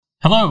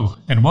Hello,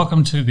 and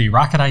welcome to the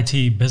Rocket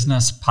IT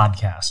Business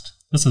Podcast.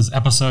 This is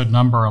episode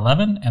number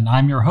 11, and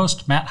I'm your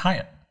host, Matt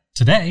Hyatt.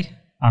 Today,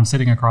 I'm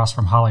sitting across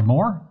from Holly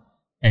Moore,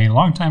 a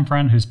longtime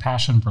friend whose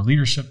passion for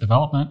leadership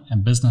development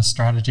and business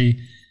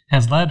strategy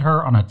has led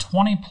her on a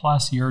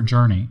 20-plus year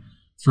journey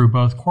through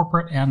both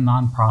corporate and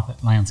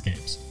nonprofit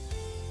landscapes.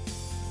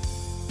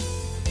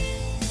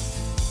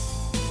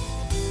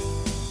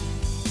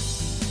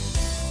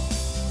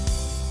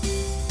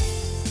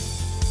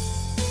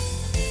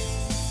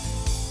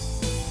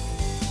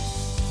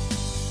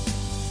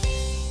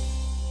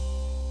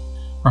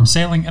 From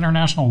sailing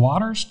international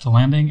waters to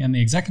landing in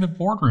the executive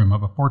boardroom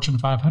of a Fortune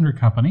 500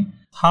 company,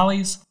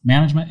 Holly's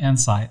management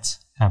insights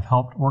have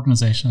helped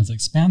organizations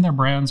expand their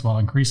brands while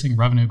increasing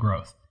revenue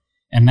growth.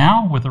 And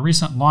now, with the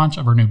recent launch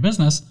of her new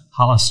business,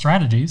 Hollis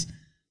Strategies,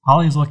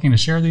 Holly is looking to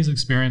share these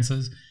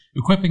experiences,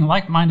 equipping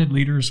like-minded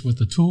leaders with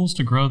the tools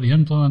to grow the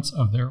influence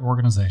of their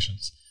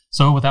organizations.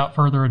 So without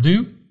further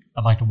ado,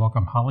 I'd like to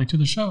welcome Holly to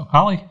the show.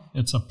 Holly,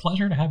 it's a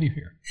pleasure to have you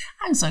here.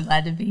 I'm so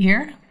glad to be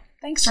here.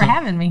 Thanks for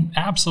having me.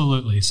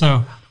 Absolutely.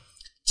 So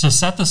to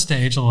set the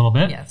stage a little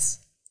bit,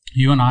 Yes.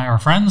 You and I are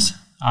friends.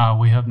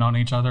 We have known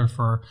each other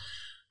for,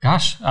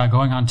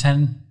 going on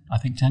 10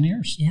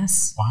 years.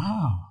 Yes.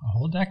 Wow, a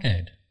whole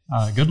decade.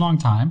 A good long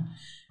time.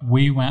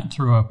 We went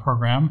through a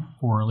program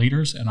for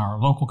leaders in our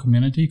local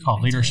community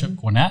called Leadership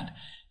Gwinnett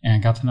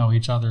and got to know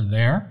each other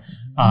there.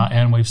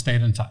 And we've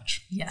stayed in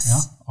touch. Yes.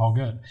 Yeah, all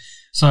good.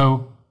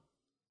 So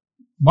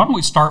why don't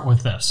we start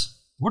with this?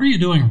 What are you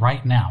doing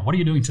right now? What are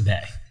you doing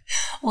today?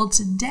 Well,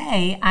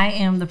 today I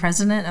am the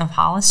president of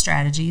Hollis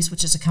Strategies,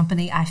 which is a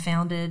company I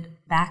founded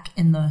back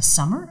in the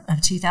summer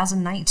of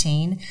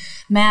 2019.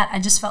 Matt, I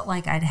just felt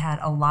like I'd had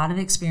a lot of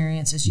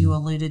experience, as you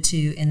alluded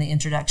to in the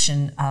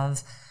introduction,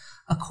 of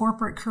a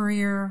corporate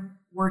career,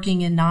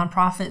 working in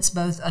nonprofits,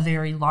 both a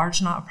very large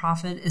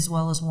nonprofit as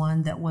well as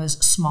one that was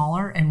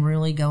smaller and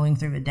really going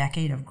through a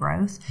decade of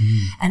growth.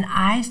 And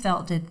I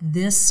felt that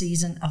this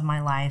season of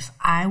my life,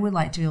 I would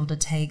like to be able to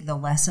take the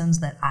lessons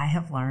that I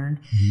have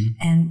learned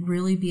and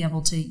really be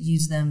able to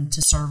use them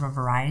to serve a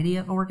variety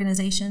of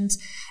organizations.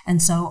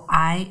 And so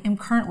I am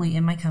currently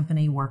in my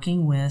company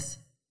working with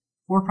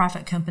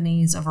for-profit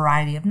companies, a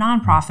variety of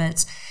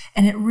nonprofits,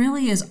 and it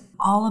really is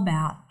all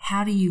about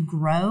how do you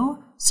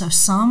grow. So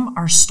some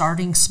are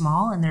starting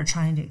small and they're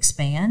trying to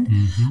expand.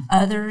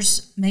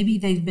 Others, maybe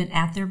they've been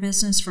at their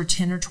business for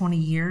 10 or 20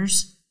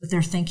 years, but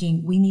they're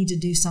thinking we need to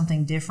do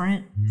something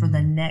different for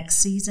the next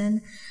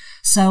season.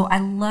 So I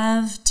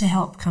love to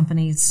help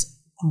companies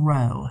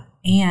grow.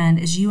 And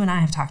as you and I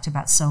have talked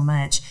about so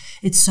much,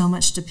 it so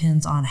much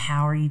depends on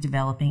how are you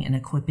developing and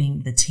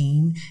equipping the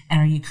team, and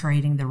are you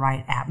creating the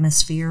right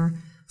atmosphere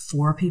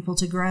for people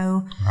to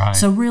grow. Right.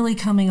 So really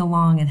coming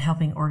along and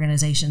helping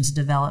organizations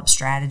develop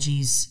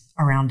strategies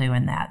around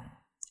doing that.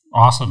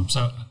 Awesome.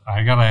 So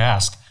I got to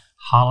ask,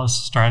 Hollis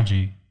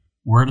Strategy,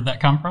 where did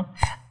that come from?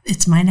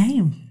 It's my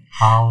name.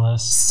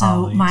 Hollis. So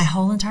Hollies. my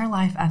whole entire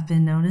life I've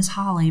been known as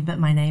Holly, but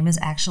my name is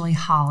actually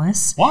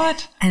Hollis.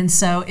 What? And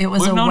so it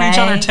was We've a known way. each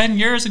other 10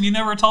 years and you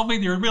never told me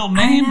your real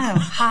name? I know.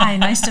 Hi,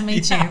 nice to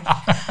meet you.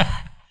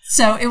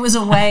 So it was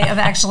a way of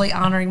actually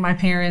honoring my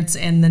parents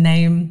and the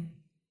name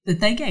that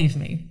they gave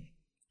me.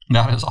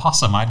 That is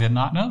awesome. I did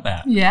not know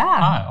that. Yeah.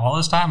 Hi, all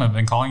this time I've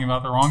been calling you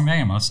about the wrong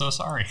name. I'm so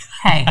sorry.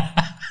 Hey,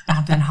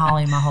 I've been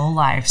Holly my whole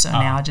life, so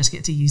now I just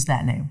get to use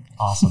that name.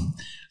 Awesome.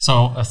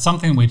 So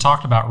something we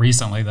talked about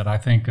recently that I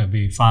think would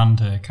be fun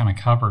to kind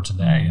of cover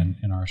today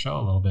in our show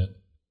a little bit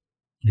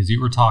is you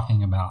were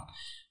talking about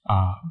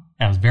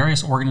as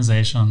various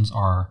organizations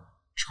are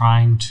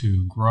trying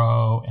to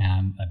grow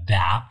and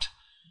adapt,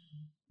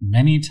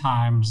 many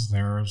times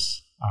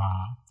there's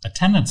a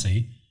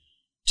tendency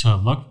to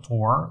look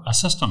for a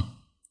system,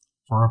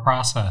 for a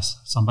process,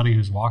 somebody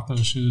who's walked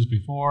those shoes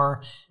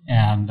before,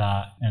 and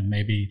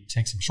maybe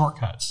take some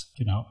shortcuts.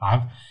 You know,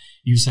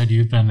 you said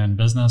you've been in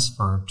business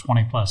for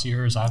 20 plus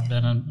years. I've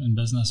been in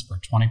business for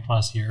 20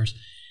 plus years,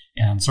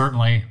 and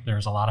certainly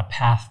there's a lot of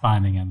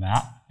pathfinding in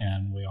that,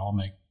 and we all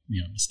make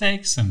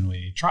mistakes, and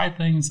we try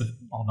things that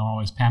don't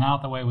always pan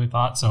out the way we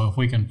thought. So if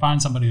we can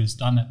find somebody who's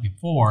done it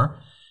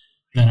before,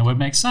 then it would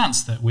make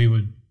sense that we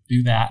would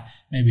do that,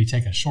 maybe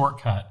take a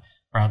shortcut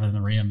rather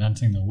than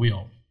reinventing the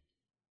wheel.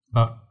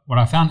 But what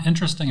I found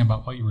interesting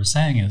about what you were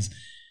saying is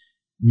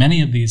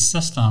many of these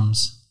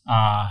systems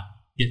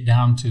get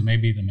down to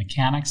maybe the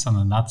mechanics and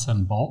the nuts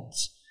and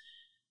bolts.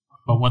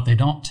 But what they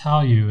don't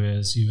tell you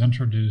is you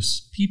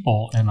introduce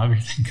people and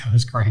everything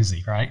goes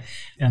crazy, right?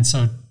 And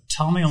so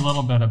tell me a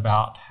little bit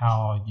about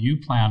how you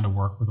plan to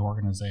work with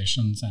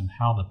organizations and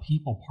how the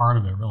people part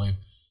of it really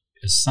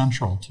is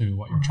central to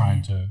what you're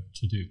trying to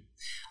do.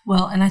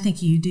 Well, and I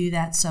think you do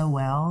that so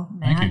well,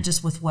 Thank you. Matt,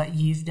 just with what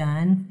you've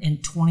done in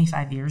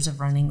 25 years of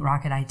running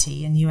Rocket IT.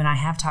 And you and I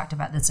have talked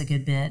about this a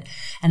good bit.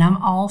 And I'm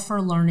all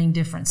for learning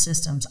different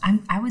systems.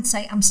 I would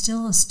say I'm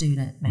still a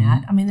student,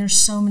 Matt. I mean, there's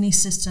so many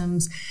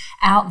systems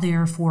out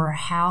there for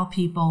how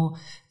people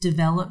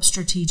develop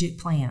strategic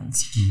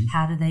plans.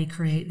 How do they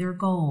create their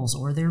goals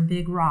or their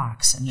big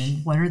rocks? And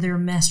then what are their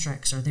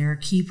metrics or their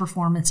key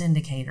performance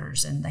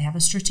indicators? And they have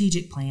a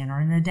strategic plan or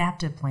an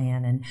adaptive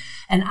plan.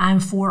 And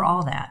I'm for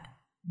all that.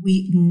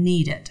 We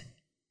need it.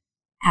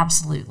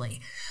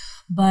 Absolutely.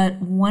 But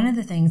one of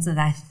the things that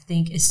I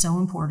think is so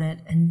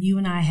important, and you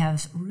and I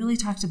have really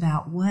talked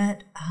about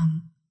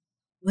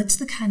what's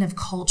the kind of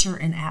culture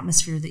and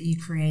atmosphere that you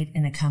create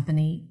in a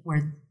company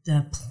where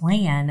the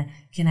plan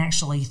can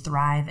actually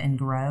thrive and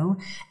grow.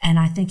 And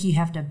I think you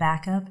have to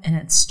back up, and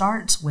it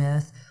starts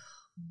with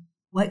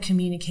what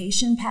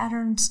communication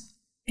patterns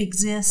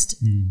exist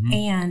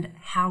and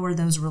how are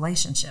those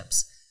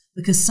relationships.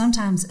 Because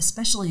sometimes,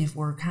 especially if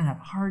we're kind of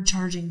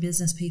hard-charging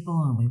business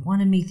people and we want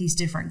to meet these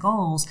different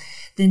goals,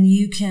 then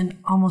you can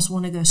almost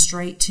want to go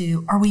straight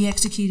to, are we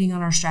executing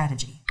on our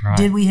strategy? Right.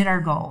 Did we hit our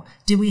goal?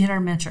 Did we hit our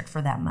metric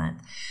for that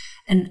month?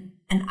 And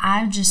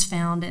I've just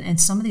found, and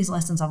some of these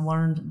lessons I've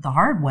learned the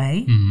hard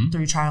way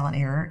through trial and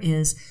error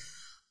is,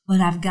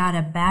 but I've got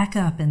to back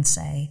up and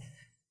say,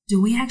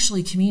 do we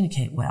actually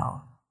communicate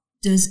well?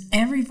 Does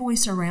every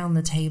voice around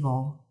the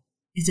table,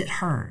 is it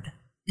heard?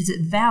 Is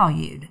it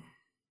valued?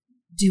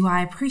 Do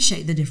I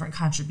appreciate the different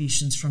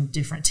contributions from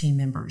different team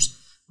members?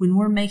 When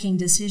we're making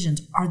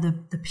decisions, are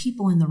the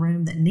people in the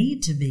room that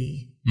need to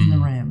be in the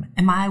room?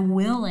 Am I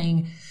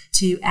willing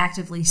to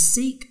actively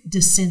seek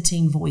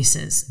dissenting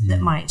voices that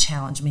might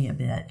challenge me a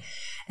bit?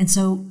 And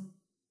so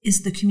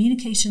is the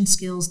communication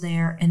skills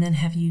there? And then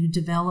have you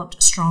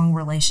developed strong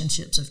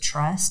relationships of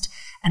trust?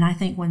 And I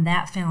think when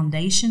that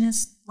foundation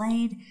is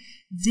laid,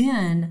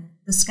 then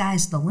the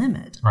sky's the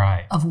limit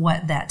of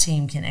what that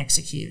team can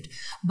execute.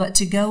 But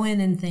to go in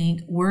and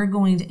think we're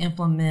going to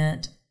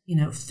implement,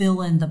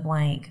 fill in the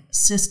blank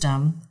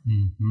system,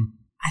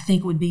 I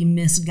think would be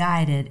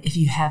misguided if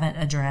you haven't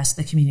addressed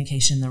the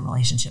communication, the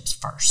relationships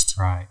first.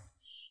 Right.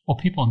 Well,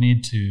 people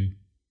need to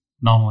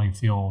not only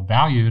feel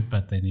valued,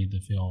 but they need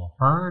to feel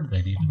heard.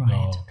 They need to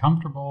feel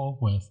comfortable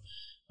with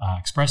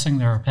expressing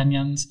their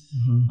opinions,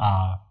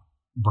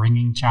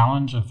 bringing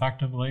challenge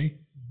effectively.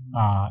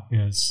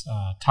 Is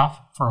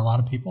tough for a lot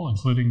of people,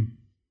 including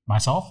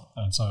myself.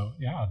 And so,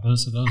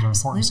 those are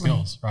important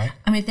skills, right?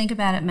 I mean, think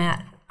about it,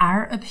 Matt.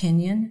 Our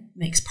opinion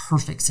makes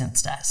perfect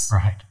sense to us.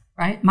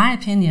 Right? My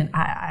opinion,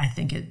 I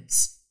think it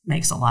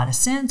makes a lot of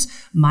sense.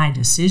 My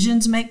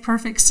decisions make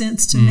perfect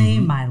sense to me.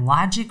 My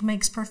logic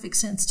makes perfect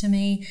sense to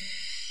me.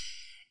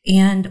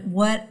 And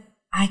what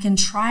I can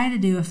try to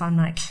do if I'm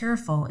not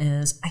careful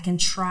is I can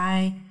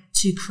try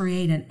to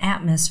create an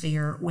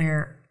atmosphere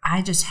where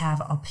I just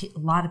have a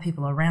lot of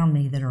people around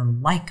me that are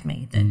like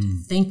me,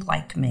 that think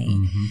like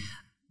me.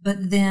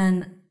 But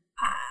then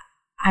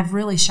I've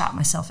really shot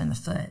myself in the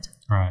foot.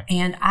 Right.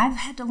 And I've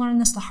had to learn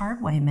this the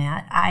hard way,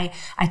 Matt. I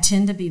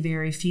tend to be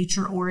very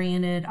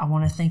future-oriented. I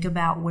want to think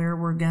about where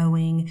we're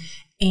going.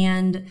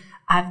 And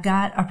I've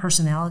got a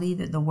personality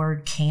that the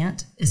word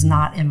can't is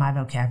not in my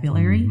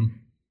vocabulary.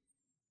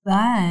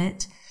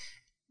 But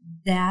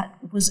that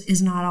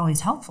is not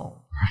always helpful.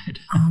 Right.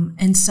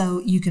 And so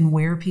you can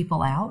wear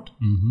people out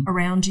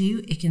around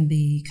you. It can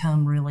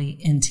become really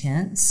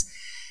intense.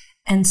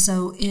 And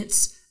so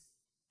it's,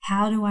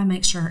 how do I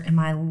make sure, am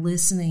I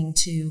listening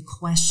to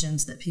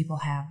questions that people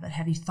have? But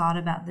have you thought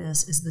about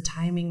this? Is the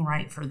timing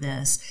right for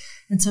this?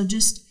 And so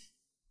just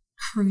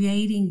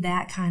creating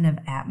that kind of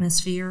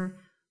atmosphere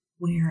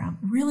where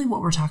really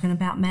what we're talking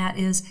about, Matt,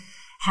 is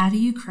how do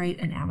you create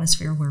an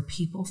atmosphere where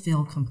people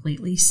feel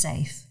completely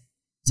safe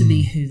to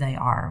be who they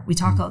are? We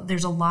talk,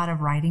 there's a lot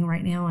of writing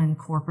right now in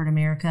corporate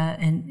America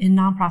and in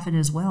nonprofit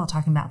as well,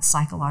 talking about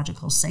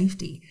psychological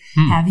safety.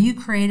 Have you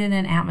created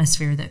an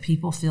atmosphere that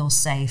people feel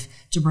safe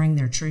to bring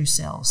their true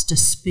selves, to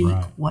speak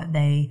what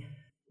they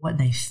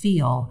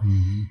feel?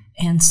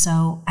 And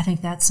so I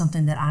think that's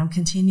something that I'm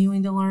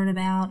continuing to learn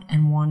about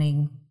and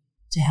wanting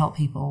to help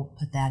people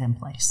put that in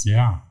place.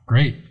 Yeah,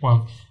 great.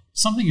 Well,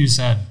 something you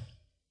said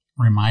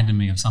reminded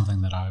me of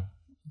something that I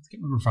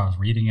can't remember if I was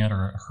reading it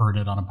or heard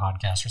it on a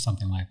podcast or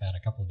something like that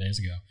a couple of days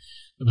ago.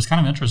 It was kind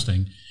of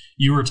interesting.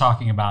 You were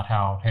talking about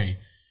how, hey,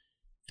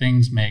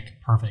 things make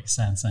perfect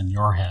sense in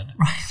your head,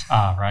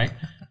 right?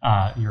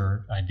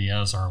 Your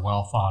ideas are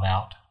well thought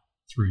out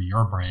through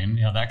your brain,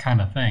 that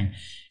kind of thing.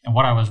 And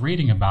what I was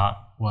reading about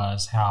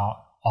was how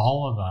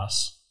all of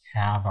us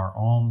have our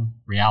own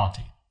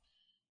reality.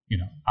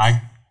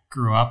 I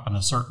grew up in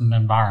a certain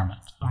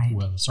environment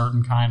with a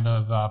certain kind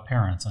of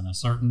parents in a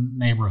certain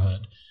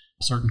neighborhood,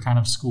 a certain kind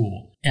of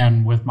school,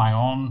 and with my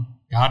own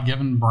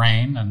God-given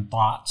brain and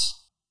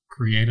thoughts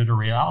created a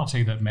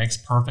reality that makes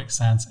perfect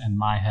sense in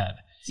my head.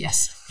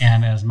 Yes.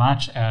 And as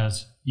much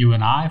as you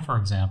and I, for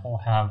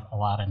example, have a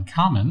lot in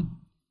common,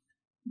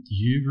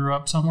 you grew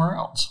up somewhere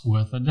else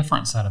with a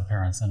different set of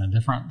parents in a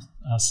different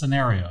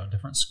scenario,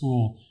 different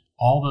school,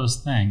 all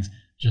those things,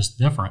 just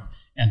different.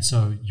 And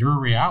so your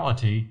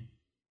reality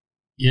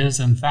is,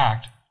 in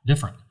fact,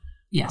 different.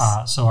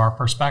 Yes. So our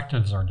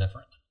perspectives are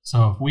different.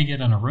 So if we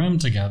get in a room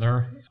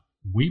together,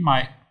 we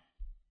might,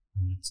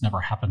 it's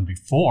never happened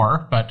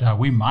before, but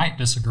we might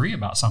disagree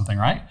about something,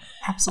 right?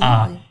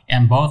 Absolutely.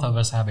 And both of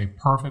us have a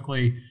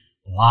perfectly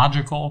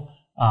logical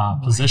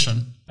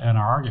position in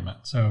our argument.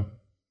 So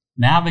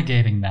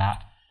navigating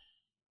that,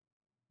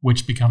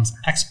 which becomes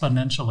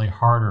exponentially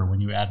harder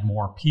when you add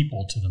more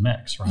people to the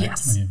mix, right?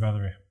 Yes. When you'd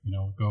rather,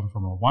 go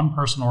from a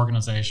one-person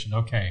organization,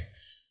 okay,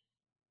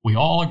 we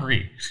all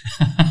agree.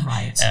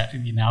 Right.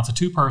 Now it's a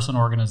two-person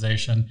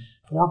organization,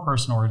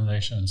 four-person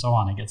organization, and so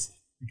on. It gets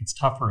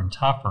tougher and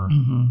tougher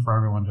for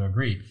everyone to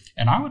agree.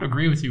 And I would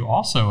agree with you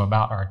also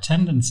about our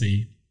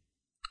tendency,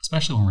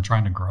 especially when we're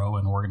trying to grow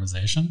an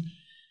organization,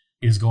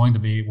 is going to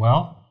be,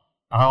 well,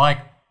 I like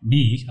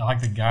me. I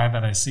like the guy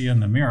that I see in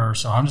the mirror,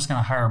 so I'm just going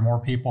to hire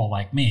more people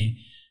like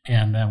me,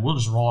 and then we'll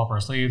just roll up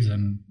our sleeves,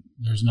 and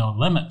there's no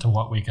limit to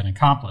what we can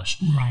accomplish.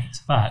 Right.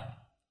 But,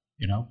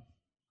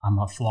 I'm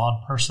a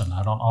flawed person.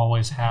 I don't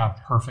always have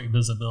perfect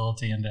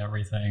visibility into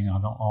everything. I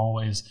don't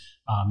always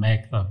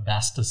make the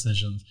best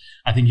decisions.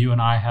 I think you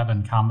and I have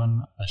in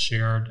common a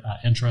shared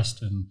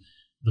interest in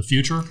the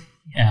future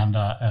and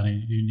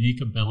a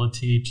unique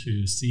ability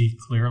to see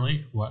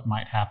clearly what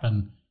might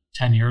happen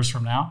 10 years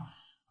from now.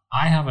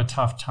 I have a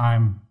tough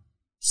time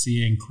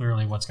seeing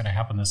clearly what's going to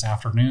happen this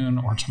afternoon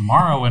or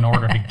tomorrow in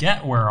order to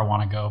get where I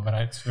want to go, but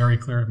it's very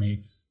clear to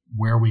me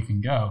where we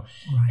can go.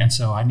 Right. And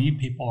so I need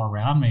people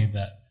around me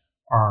that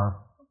are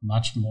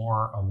much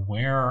more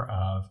aware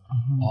of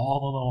all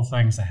the little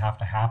things that have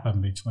to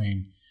happen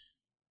between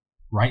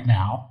right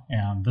now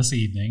and this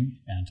evening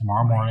and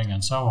tomorrow morning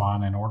and so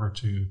on in order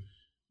to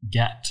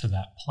get to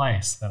that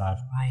place that I've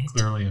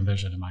clearly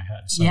envisioned in my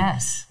head. So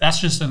yes. That's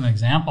just an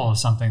example of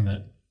something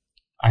that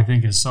I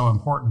think is so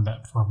important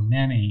that for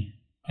many,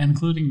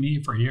 including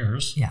me for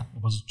years, it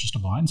was just a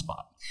blind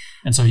spot.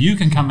 And so you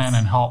can come in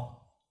and help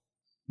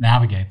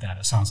navigate that,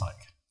 it sounds like.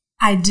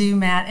 I do,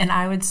 Matt. And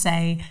I would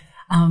say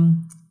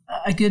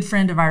a good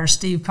friend of ours,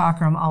 Steve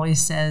Cockrum, always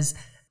says,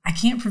 I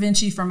can't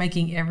prevent you from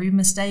making every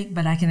mistake,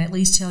 but I can at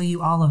least tell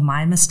you all of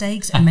my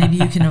mistakes and maybe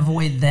you can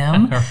avoid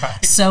them.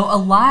 Right. So a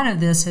lot of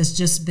this has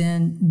just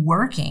been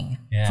working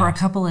for a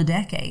couple of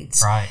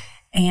decades. Right.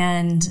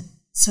 And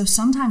so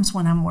sometimes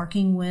when I'm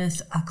working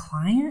with a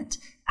client,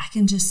 I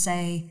can just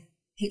say,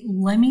 hey,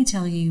 let me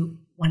tell you,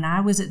 when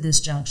I was at this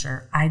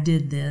juncture, I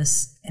did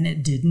this and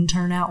it didn't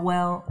turn out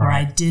well, or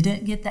I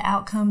didn't get the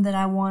outcome that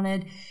I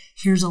wanted.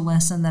 Here's a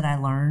lesson that I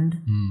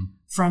learned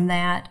from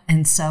that.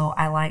 And so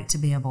I like to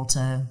be able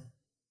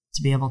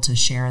to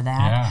share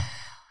that. Yeah.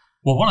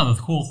 Well, one of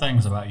the cool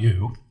things about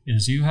you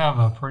is you have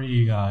a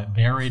pretty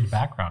varied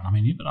background. I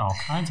mean, you've done all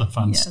kinds of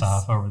fun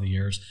stuff over the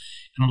years.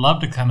 And I'd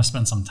love to kind of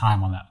spend some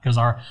time on that because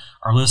our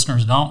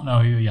listeners don't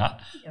know you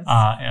yet. Yes.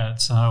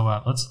 And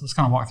so let's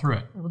kind of walk through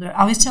it. Well,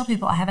 I always tell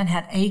people I haven't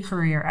had a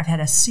career. I've had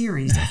a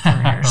series of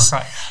careers.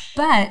 Right.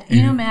 But,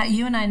 Matt,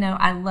 you and I know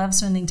I love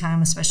spending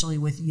time, especially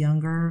with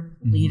younger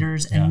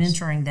leaders and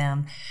mentoring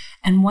them.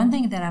 And one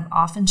thing that I've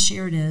often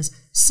shared is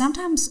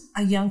sometimes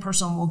a young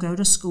person will go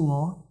to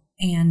school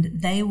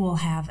and they will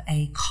have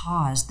a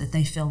cause that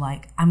they feel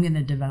like, I'm going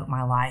to devote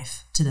my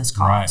life to this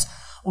cause. Right.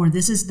 Or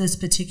this is this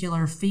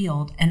particular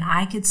field, and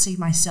I could see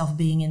myself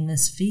being in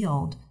this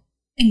field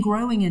and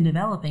growing and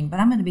developing, but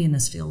I'm going to be in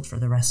this field for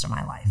the rest of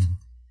my life.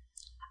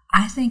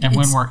 I think and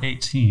when we're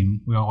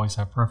 18, we always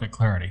have perfect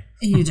clarity.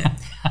 You do.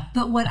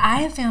 But what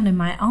I have found in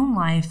my own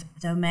life,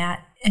 though,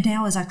 Matt, and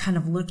now as I kind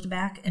of looked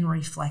back and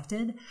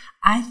reflected,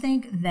 I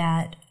think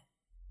that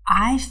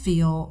I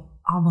feel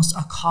almost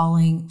a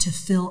calling to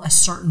fill a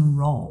certain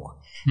role.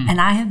 And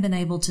I have been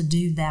able to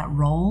do that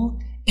role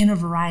in a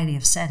variety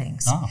of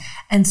settings. Oh.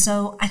 And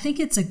so I think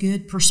it's a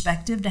good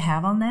perspective to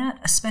have on that,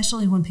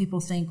 especially when people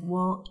think,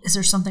 well, is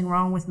there something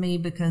wrong with me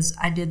because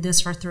I did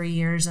this for 3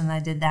 years and I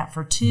did that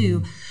for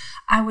 2?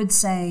 I would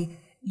say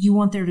you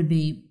want there to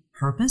be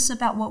purpose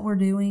about what we're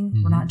doing.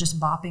 We're not just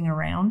bopping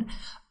around.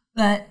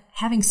 But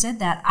having said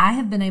that, I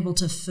have been able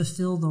to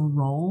fulfill the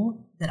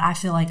role that I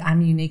feel like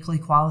I'm uniquely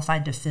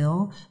qualified to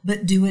fill,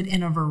 but do it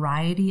in a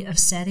variety of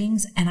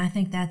settings. And I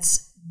think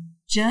that's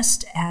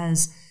just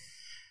as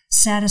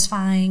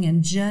satisfying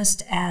and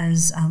just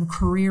as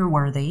career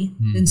worthy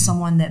than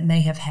someone that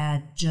may have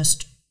had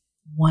just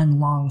one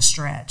long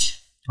stretch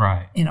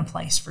in a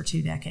place for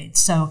 2 decades.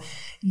 So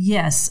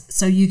yes,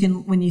 so you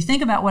can, when you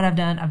think about what I've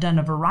done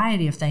a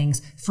variety of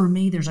things. For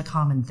me, there's a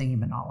common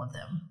theme in all of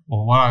them.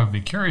 Well, what I would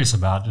be curious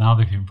about, now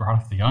that you've brought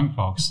up the young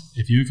folks,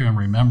 if you can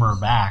remember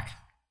back,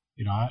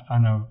 I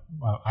know,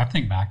 I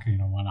think back,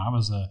 when I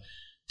was a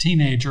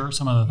teenager,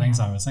 some of the things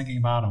I was thinking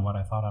about and what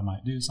I thought I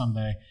might do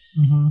someday.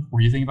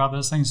 Were you thinking about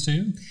those things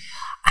too?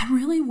 I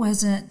really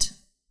wasn't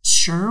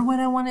sure what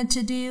I wanted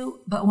to do,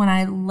 but when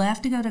I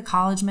left to go to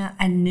college, Matt,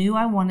 I knew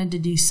I wanted to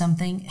do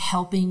something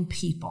helping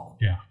people.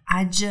 Yeah.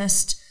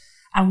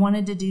 I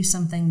wanted to do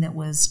something that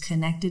was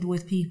connected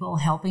with people,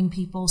 helping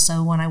people.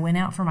 So when I went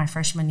out for my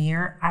freshman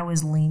year, I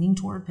was leaning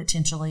toward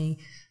potentially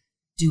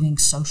doing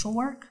social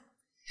work.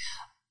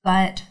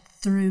 But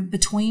through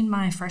between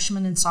my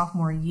freshman and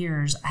sophomore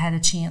years, I had a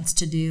chance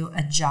to do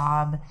a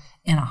job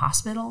in a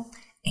hospital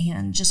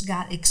and just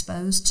got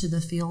exposed to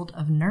the field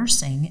of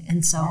nursing.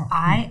 And so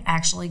I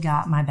actually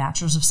got my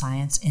bachelor's of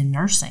science in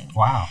nursing.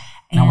 Wow.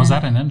 Now, was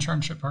that an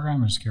internship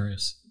program? I'm just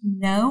curious.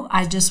 No,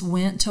 I just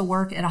went to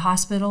work at a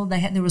hospital.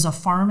 There was a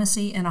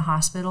pharmacy in a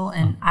hospital,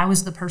 and I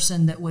was the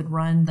person that would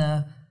run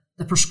the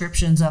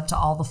prescriptions up to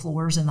all the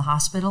floors in the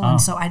hospital.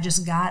 And so I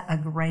just got a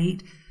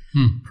great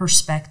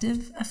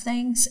perspective of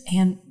things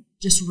and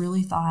just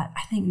really thought,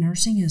 I think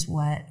nursing is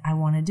what I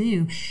want to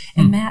do.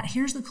 And Matt,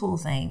 here's the cool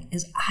thing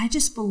is I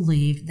just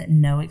believe that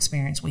no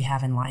experience we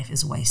have in life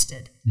is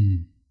wasted.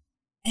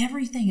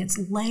 Everything, it's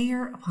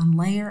layer upon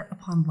layer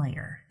upon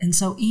layer. And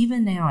so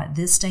even now at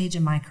this stage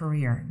in my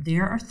career,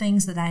 there are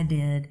things that I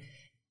did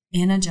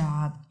in a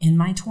job in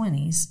my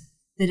 20s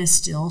that is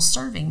still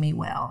serving me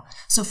well.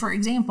 So for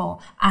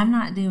example, I'm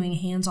not doing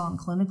hands-on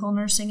clinical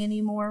nursing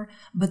anymore,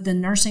 but the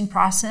nursing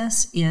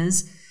process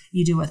is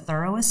you do a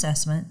thorough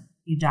assessment,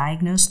 you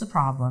diagnose the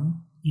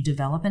problem, you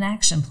develop an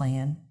action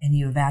plan, and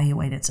you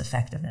evaluate its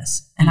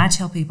effectiveness. And I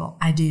tell people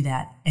I do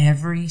that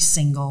every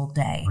single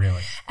day.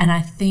 Really? And I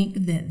think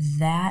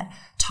that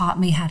taught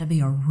me how to be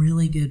a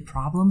really good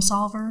problem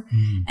solver.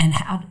 And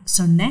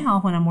so now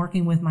when I'm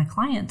working with my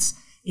clients,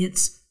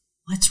 it's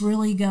what's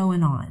really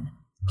going on.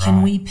 Right.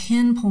 Can we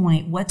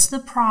pinpoint what's the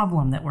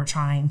problem that we're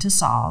trying to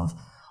solve?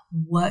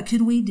 What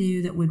could we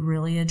do that would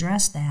really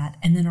address that?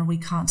 And then are we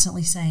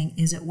constantly saying,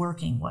 is it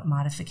working? What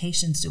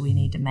modifications do we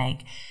need to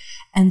make?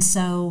 And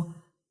so,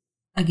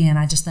 again,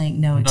 I just think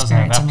no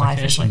experience in life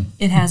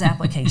it has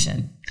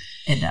application.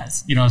 It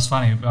does. You know, it's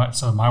funny.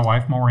 So my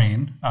wife,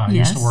 Maureen,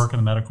 used to work in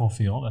the medical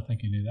field. I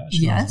think you knew that.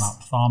 She was an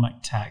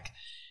ophthalmic tech.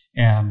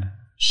 And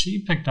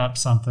she picked up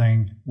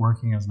something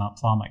working as an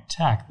ophthalmic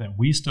tech that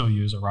we still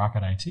use at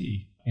Rocket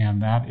IT.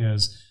 And that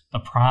is the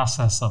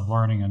process of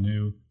learning a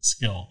new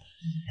skill.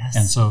 Yes.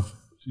 And so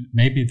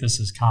maybe this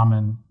is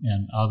common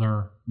in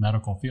other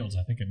medical fields.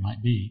 I think it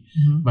might be.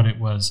 But it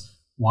was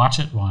watch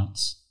it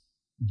once,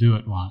 do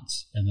it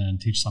once, and then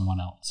teach someone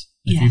else.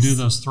 If you do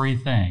those three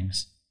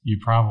things, you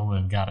probably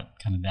have got it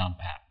kind of down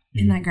pat.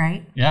 Isn't that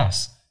great?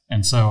 Yes.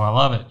 And so I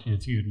love it.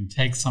 If you can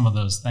take some of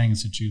those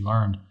things that you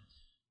learned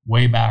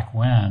way back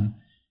when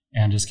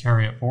and just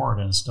carry it forward,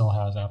 and it still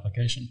has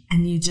application.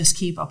 And you just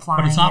keep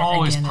applying. But it's not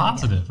always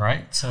positive,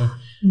 right? So,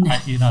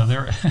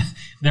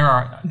 there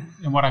are,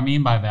 and what I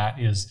mean by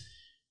that is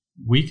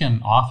we can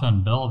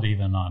often build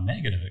even on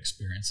negative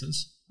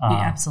experiences. We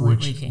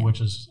absolutely can. Which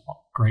is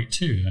great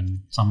too.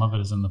 And some of it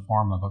is in the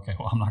form of, okay,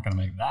 well, I'm not going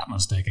to make that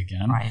mistake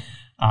again. Right.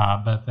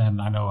 But then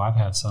I know I've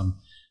had some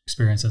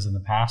experiences in the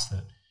past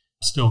that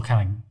still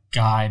kind of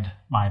guide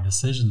my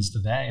decisions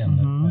today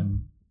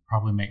and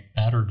probably make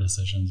better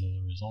decisions as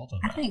a result of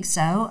that. I think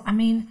so. I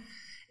mean,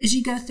 as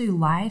you go through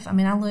life, I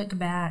mean, I look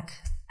back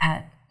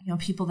at,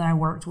 people that I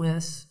worked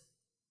with,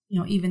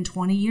 even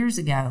 20 years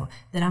ago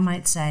that I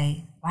might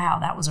say, wow,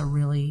 that was a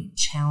really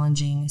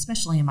challenging,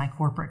 especially in my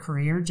corporate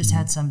career, just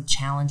had some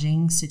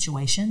challenging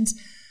situations.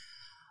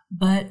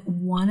 But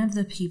one of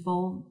the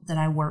people that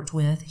I worked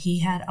with,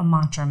 he had a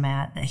mantra,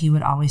 Matt, that he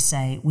would always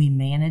say, we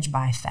manage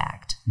by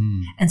fact.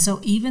 And so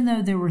even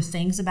though there were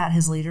things about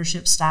his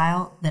leadership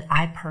style that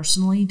I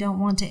personally don't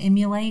want to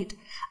emulate,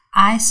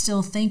 I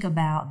still think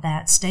about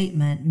that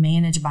statement,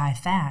 manage by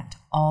fact,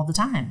 all the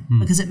time,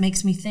 because it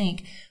makes me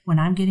think when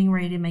I'm getting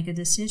ready to make a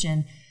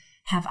decision,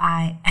 have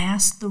I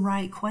asked the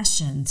right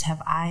questions?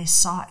 Have I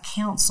sought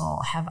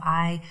counsel? Have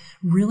I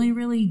really,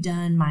 really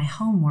done my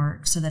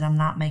homework so that I'm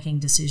not making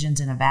decisions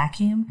in a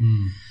vacuum?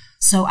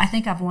 So I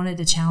think I've wanted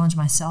to challenge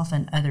myself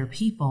and other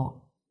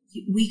people.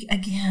 We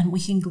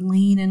can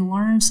glean and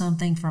learn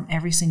something from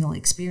every single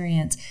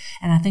experience.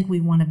 And I think we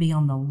want to be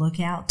on the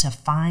lookout to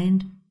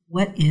find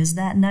what is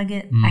that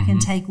nugget I can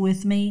take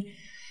with me,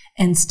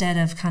 instead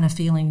of kind of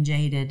feeling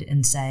jaded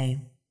and say,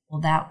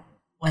 well, that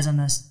wasn't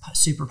a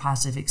super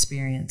positive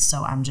experience,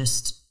 so I'm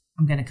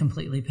going to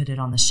completely put it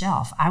on the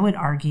shelf. I would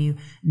argue,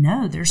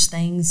 no, there's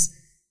things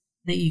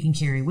that you can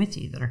carry with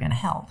you that are going to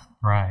help.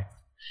 Right.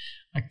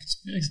 It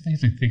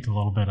makes me think a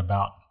little bit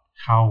about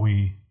how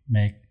we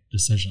make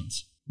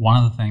decisions.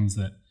 One of the things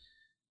that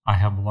I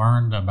have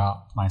learned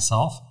about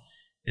myself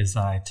is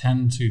that I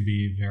tend to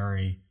be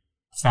very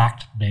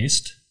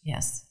fact-based.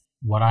 Yes.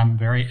 What I'm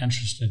very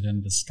interested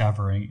in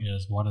discovering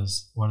is what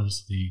is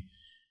the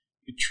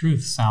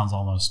truth. Sounds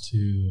almost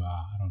too,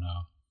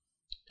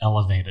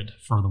 elevated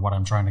for what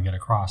I'm trying to get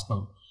across.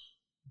 But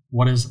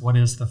what is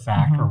the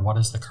fact, or what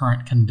is the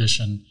current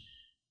condition?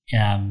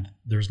 And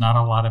there's not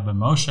a lot of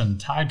emotion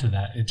tied to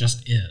that. It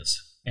just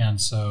is.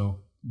 And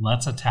so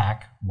let's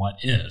attack what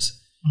is.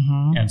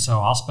 And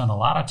so I'll spend a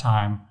lot of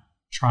time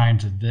trying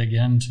to dig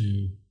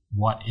into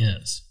what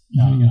is.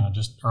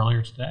 Just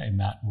earlier today,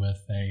 met with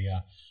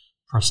a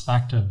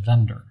prospective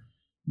vendor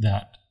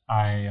that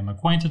I am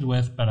acquainted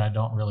with, but I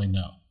don't really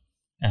know.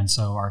 And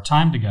so our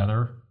time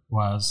together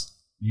was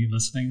me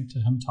listening to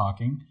him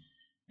talking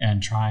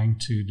and trying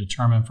to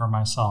determine for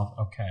myself,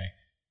 okay,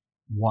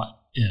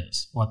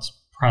 what's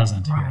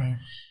present here.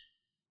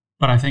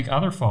 But I think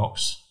other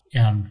folks,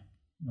 and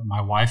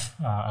my wife,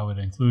 I would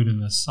include in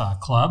this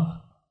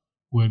club,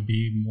 would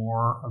be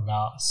more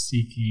about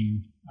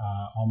seeking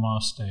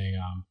almost I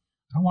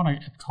don't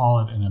want to call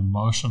it an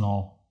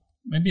emotional,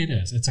 maybe it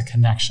is, it's a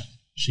connection.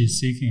 She's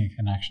seeking a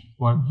connection.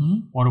 What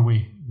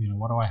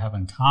do I have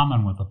in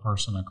common with the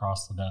person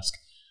across the desk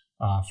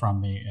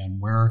from me, and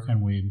where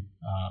can we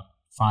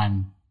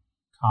find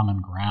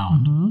common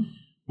ground?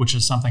 Which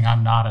is something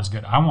I'm not as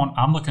good.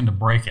 I'm looking to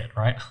break it,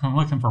 right? I'm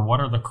looking for what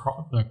are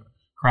the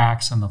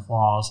cracks and the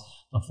flaws,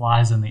 the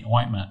flies in the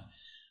ointment,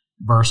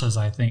 versus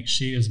I think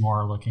she is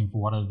more looking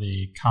for what are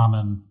the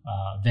common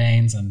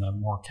veins and the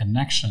more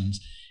connections.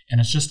 And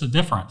it's just a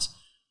difference.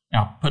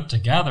 Now, put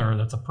together,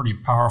 that's a pretty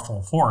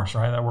powerful force,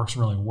 right? That works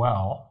really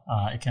well.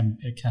 It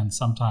can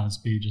sometimes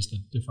be just a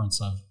difference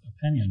of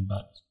opinion,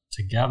 but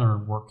together,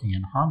 working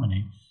in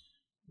harmony,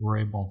 we're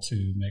able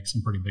to make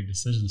some pretty big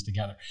decisions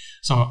together.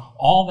 So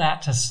all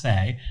that to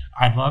say,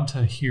 I'd love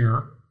to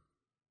hear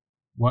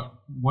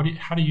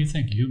how do you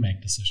think you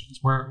make decisions?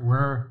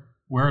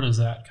 Where does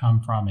that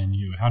come from in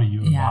you? How do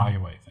you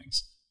evaluate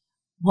things?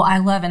 Well, I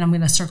love, and I'm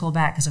going to circle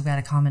back because I've got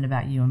a comment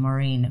about you and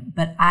Maureen,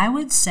 but I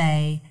would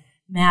say,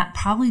 Matt,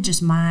 probably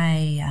just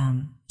my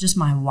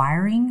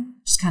wiring,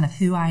 just kind of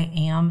who I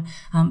am.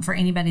 For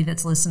anybody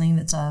that's listening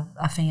that's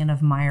a fan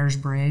of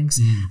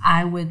Myers-Briggs,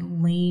 I would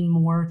lean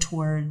more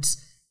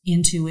towards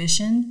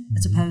intuition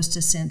as opposed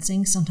to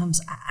sensing.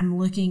 Sometimes I'm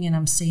looking and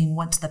I'm seeing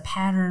what's the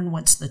pattern,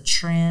 what's the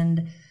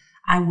trend.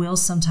 I will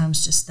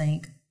sometimes just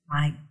think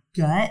my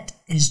gut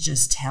is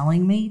just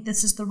telling me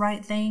this is the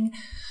right thing.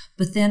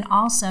 But then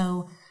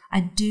also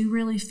I do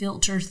really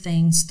filter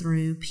things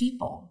through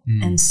people.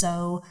 And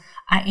so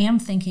I am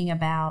thinking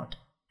about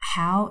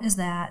how is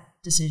that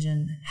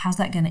decision, how's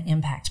that going to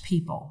impact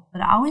people?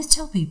 But I always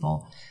tell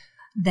people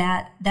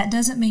that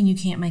doesn't mean you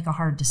can't make a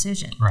hard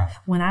decision. Right.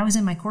 When I was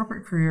in my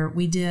corporate career,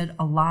 we did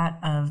a lot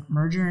of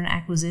merger and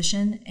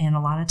acquisition, and a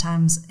lot of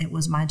times it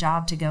was my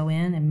job to go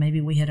in and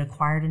maybe we had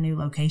acquired a new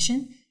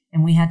location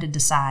and we had to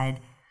decide,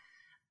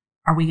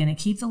 are we going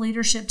to keep the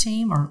leadership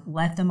team or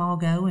let them all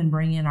go and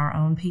bring in our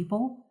own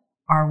people?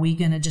 Are we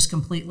going to just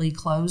completely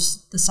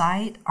close the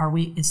site?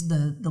 Is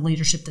the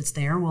leadership that's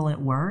there, will it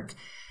work?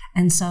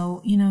 And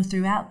so,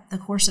 throughout the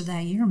course of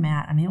that year,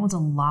 Matt, it was a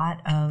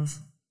lot of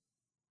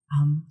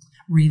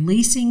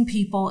releasing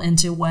people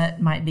into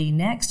what might be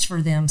next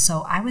for them.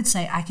 So I would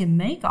say I can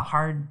make a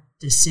hard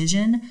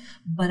decision,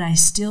 but I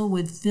still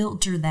would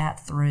filter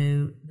that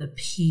through the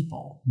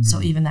people.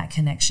 So even that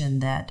connection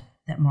that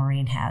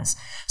Maureen has.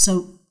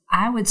 So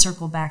I would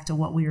circle back to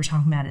what we were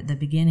talking about at the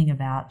beginning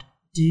about,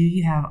 do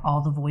you have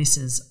all the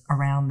voices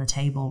around the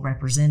table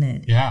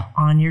represented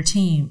on your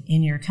team,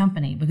 in your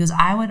company? Because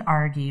I would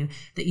argue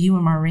that you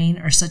and Maureen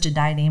are such a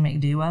dynamic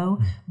duo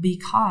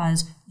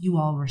because you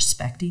all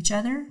respect each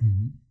other.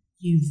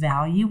 You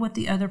value what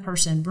the other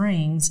person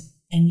brings,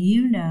 and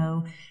you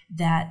know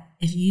that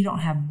if you don't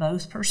have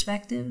both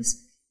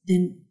perspectives,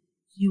 then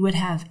you would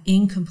have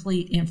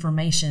incomplete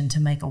information to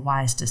make a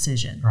wise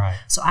decision. Right.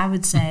 So I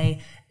would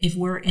say if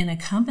we're in a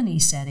company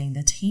setting,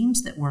 the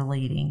teams that we're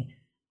leading,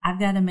 I've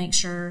got to make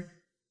sure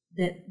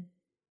that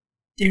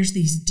there's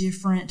these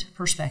different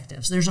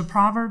perspectives. There's a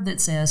proverb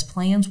that says,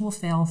 plans will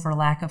fail for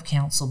lack of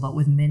counsel, but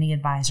with many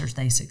advisors,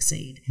 they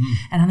succeed.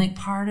 And I think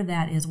part of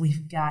that is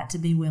we've got to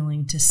be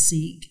willing to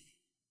seek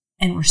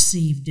and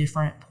receive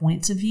different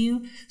points of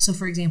view. So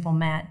for example,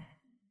 Matt,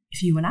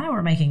 if you and I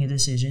were making a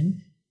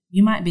decision,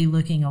 you might be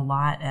looking a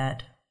lot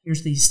at,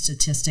 here's these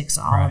statistics,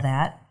 all of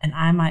that. And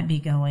I might be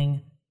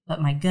going,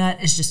 but my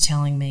gut is just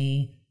telling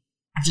me,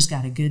 I've just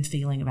got a good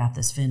feeling about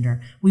this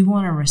vendor. We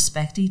want to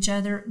respect each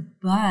other,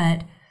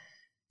 but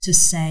to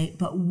say,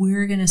 but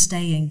we're going to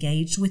stay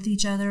engaged with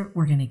each other.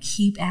 We're going to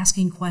keep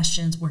asking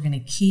questions. We're going to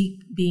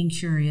keep being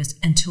curious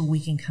until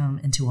we can come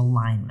into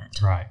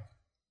alignment. Right.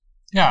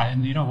 Yeah.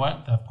 And you know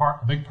what? A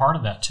big part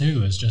of that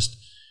too is just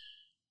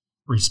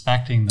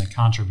respecting the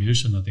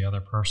contribution that the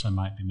other person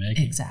might be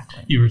making.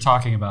 Exactly. You were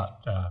talking about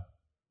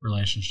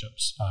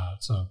relationships.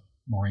 So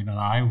Maureen and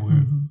I,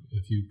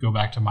 if you go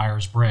back to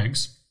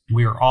Myers-Briggs,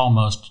 we are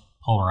almost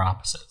polar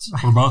opposites.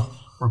 Right.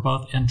 We're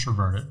both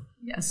introverted.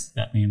 Yes.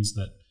 That means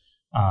that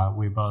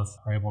we both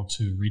are able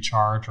to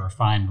recharge or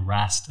find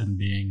rest in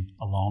being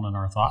alone in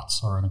our thoughts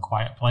or in a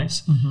quiet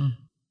place.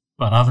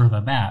 But other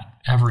than that,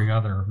 every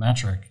other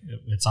metric,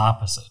 it's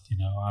opposite.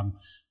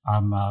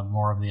 I'm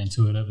more of the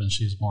intuitive, and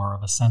she's more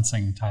of a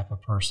sensing type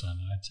of person.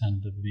 I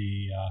tend to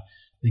be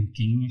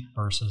thinking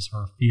versus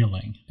her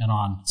feeling, and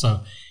on.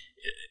 So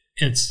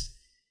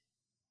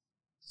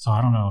So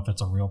I don't know if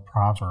it's a real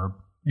proverb.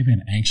 Maybe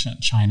an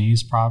ancient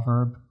Chinese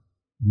proverb.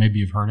 Maybe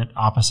you've heard it,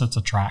 opposites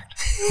attract.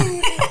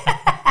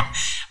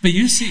 But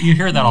you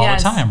hear that all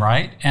the time,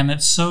 right? And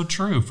it's so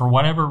true. For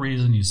whatever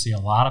reason, you see a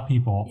lot of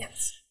people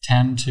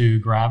tend to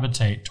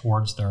gravitate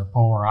towards their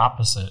polar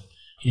opposite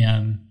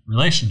in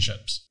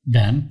relationships.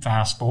 Then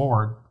fast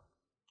forward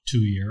 2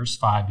 years,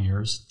 5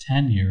 years,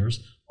 10 years,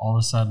 all of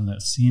a sudden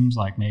it seems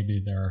like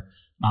maybe they're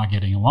not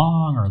getting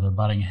along or they're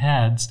butting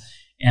heads,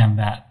 and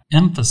that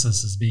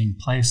emphasis is being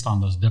placed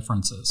on those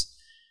differences.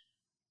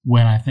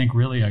 when I think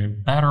really a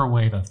better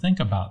way to think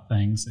about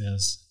things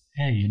is,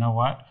 hey, you know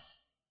what?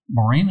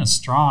 Maureen is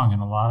strong in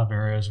a lot of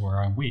areas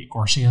where I'm weak,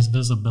 or she has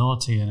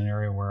visibility in an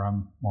area where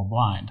I'm more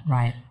blind.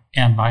 Right.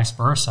 And vice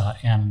versa.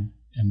 And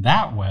in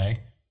that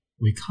way,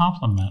 we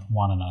complement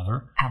one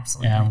another.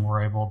 Absolutely. And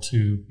we're able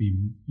to be,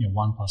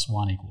 1 +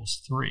 1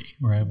 = 3.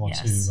 We're able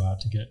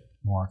to get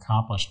more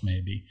accomplished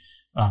maybe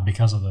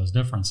because of those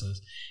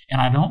differences.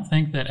 And I don't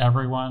think that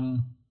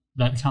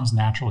that comes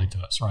naturally to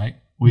us, right?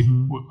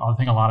 I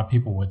think a lot of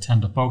people would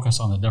tend to focus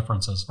on the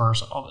differences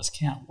first. Oh, this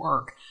can't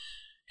work.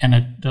 And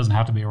it doesn't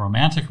have to be a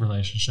romantic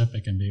relationship.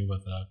 It can be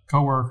with a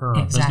coworker,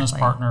 a business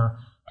partner,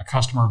 a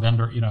customer,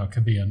 vendor. It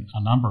could be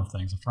a number of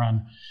things, a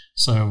friend.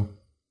 So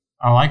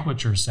I like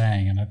what you're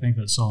saying, and I think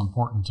that's so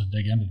important to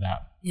dig into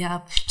that.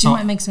 Yeah. Do you know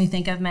what it makes me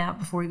think of, Matt,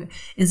 before you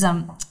is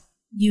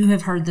you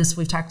have heard this,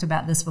 we've talked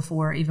about this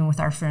before, even with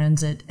our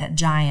friends at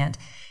Giant,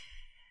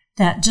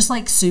 that just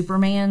like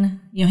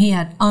Superman, he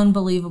had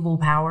unbelievable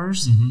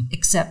powers,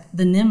 except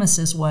the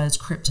nemesis was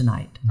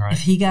kryptonite. Right.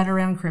 If he got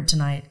around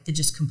kryptonite, it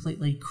just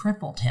completely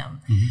crippled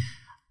him.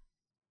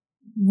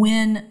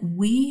 When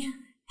we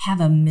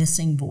have a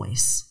missing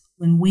voice,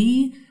 when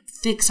we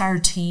fix our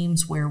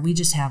teams where we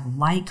just have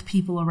like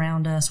people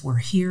around us, we're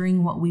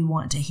hearing what we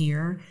want to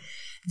hear,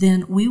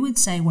 then we would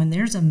say when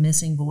there's a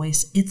missing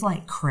voice, it's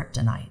like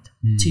kryptonite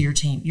to your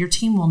team. Your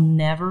team will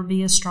never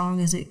be as strong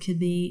as it could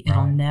be.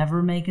 It'll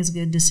never make as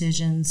good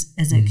decisions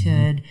as it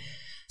could.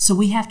 So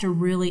we have to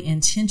really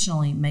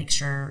intentionally make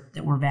sure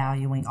that we're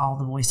valuing all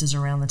the voices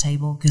around the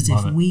table, because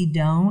if we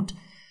don't,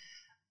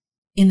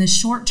 in the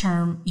short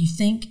term, you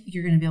think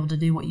you're going to be able to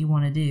do what you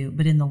want to do,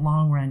 but in the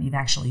long run, you've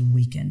actually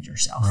weakened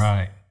yourself.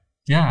 Right.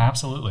 Yeah,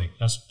 absolutely.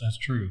 That's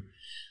true.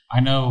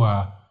 I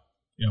know,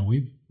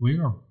 we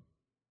are,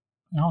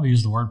 I'll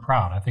use the word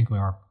proud. I think we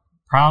are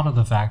proud of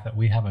the fact that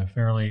we have a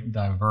fairly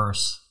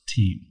diverse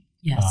team.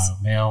 Yes.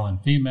 Male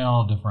and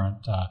female,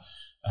 different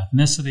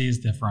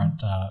ethnicities,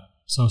 different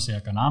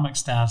socioeconomic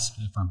status,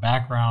 different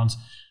backgrounds.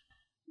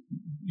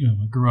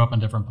 We grew up in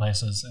different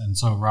places, and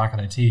so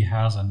Rocket IT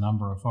has a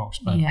number of folks.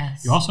 But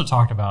you also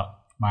talked about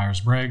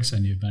Myers-Briggs,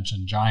 and you've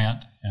mentioned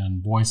Giant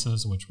and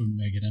Voices, which we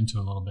may get into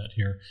a little bit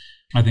here.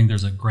 I think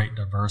there's a great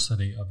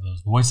diversity of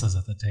those voices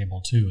at the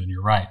table too, and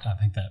you're right. I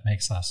think that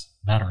makes us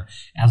better,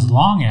 as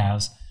long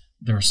as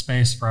there's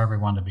space for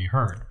everyone to be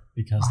heard,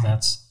 because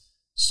that's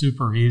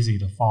super easy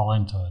to fall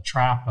into a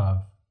trap of,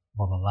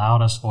 well, the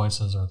loudest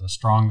voices or the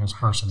strongest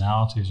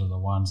personalities are the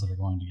ones that are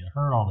going to get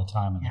heard all the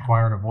time, and the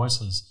quieter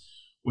voices,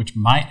 which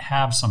might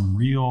have some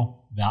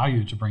real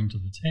value to bring to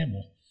the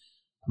table,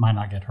 might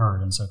not get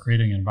heard. And so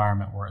creating an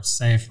environment where it's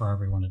safe for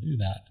everyone to do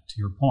that, to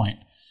your point,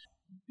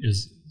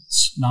 is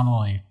not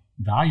only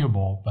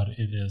valuable, but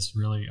it is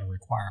really a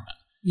requirement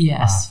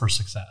for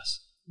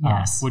success.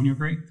 Yes. Wouldn't you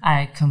agree?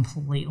 I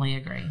completely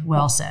agree.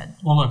 Well said.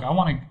 Well, look, I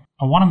want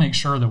to make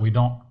sure that we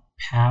don't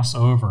pass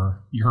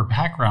over your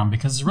background,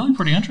 because it's really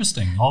pretty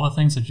interesting, all the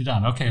things that you've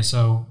done. Okay,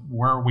 so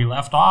where we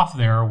left off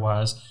there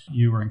was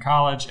you were in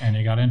college and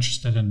you got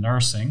interested in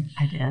nursing.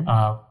 I did.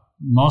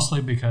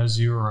 Mostly because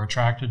you were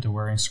attracted to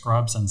wearing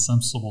scrubs and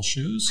sensible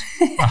shoes.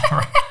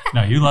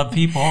 No, you love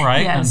people,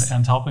 right? Yes.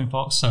 And helping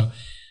folks. So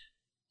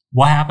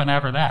what happened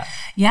after that?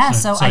 Yeah,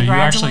 so I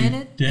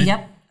graduated.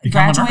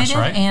 Graduated,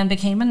 right? And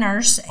became a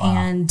nurse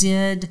and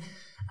did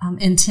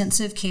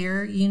intensive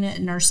care unit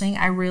nursing.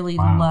 I really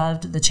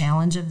loved the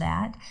challenge of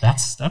that.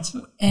 That's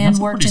a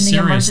worked pretty in the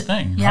serious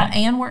thing, right? Yeah,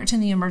 and worked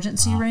in the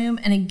emergency room.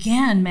 And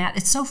again, Matt,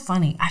 it's so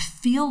funny. I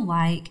feel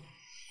like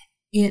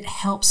it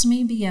helps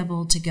me be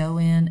able to go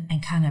in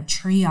and kind of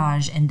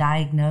triage and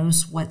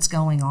diagnose what's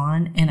going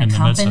on in a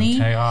company, midst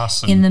of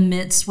chaos in the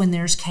midst when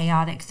there's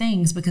chaotic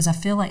things, because I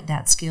feel like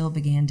that skill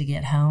began to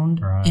get honed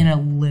in a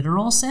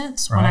literal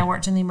sense when I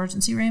worked in the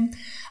emergency room.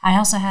 I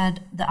also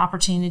had the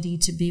opportunity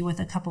to be with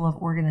a couple of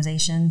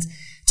organizations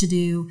to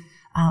do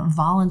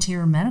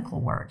volunteer medical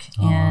work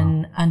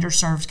in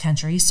underserved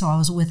countries. So I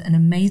was with an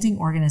amazing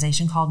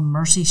organization called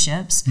Mercy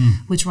Ships,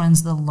 which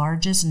runs the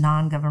largest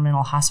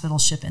non-governmental hospital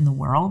ship in the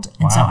world.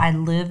 And so I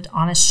lived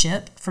on a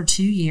ship for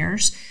 2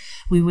 years.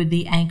 We would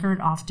be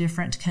anchored off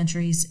different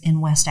countries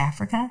in West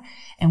Africa,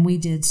 and we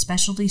did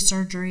specialty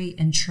surgery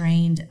and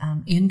trained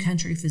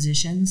in-country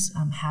physicians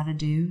how to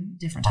do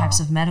different types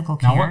of medical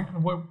care.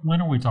 Now,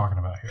 when are we talking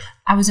about here?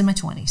 I was in my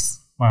 20s.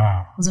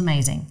 Wow. It was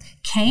amazing.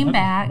 Came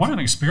back. What an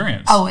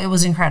experience. Oh, it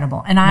was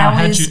incredible. And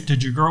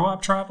did you grow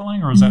up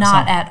traveling, or is that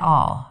not at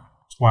all?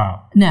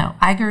 Wow. No,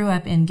 I grew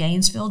up in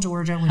Gainesville,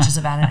 Georgia, which is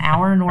about an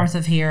hour north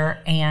of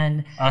here,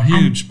 and a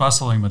huge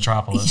bustling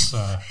metropolis.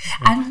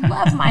 I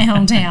love my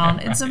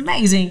hometown. It's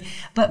amazing.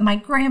 But my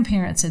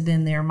grandparents had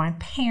been there, my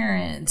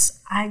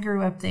parents, I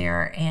grew up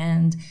there,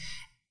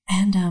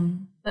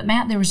 but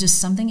Matt, there was just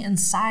something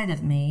inside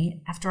of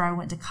me after I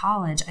went to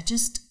college. I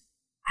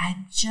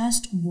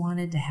just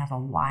wanted to have a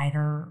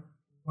wider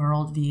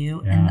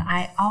worldview. Yeah. And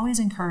I always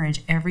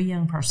encourage every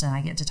young person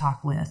I get to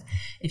talk with,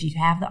 if you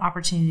have the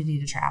opportunity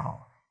to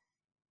travel,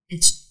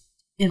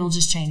 it'll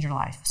just change your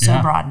life. So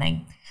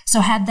broadening. So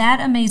had that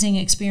amazing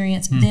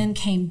experience, then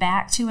came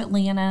back to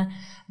Atlanta,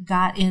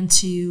 got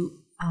into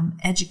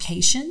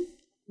education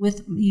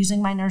with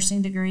using my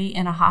nursing degree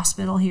in a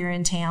hospital here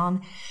in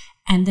town,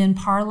 and then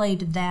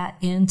parlayed that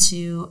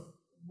into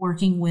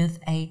working with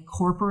a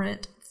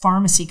corporate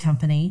pharmacy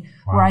company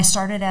where I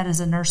started out as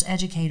a nurse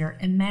educator.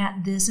 And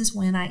Matt, this is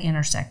when I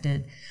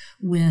intersected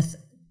with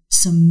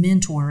some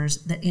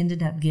mentors that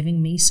ended up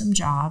giving me some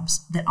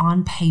jobs that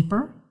on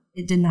paper,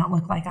 it did not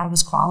look like I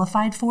was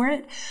qualified for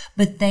it,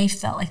 but they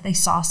felt like they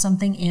saw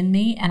something in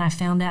me, and I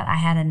found out I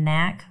had a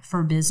knack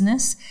for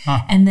business,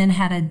 and then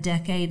had a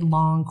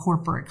decade-long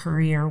corporate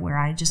career where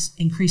I just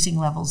increasing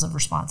levels of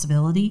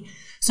responsibility.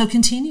 So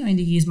continuing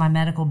to use my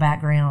medical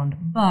background,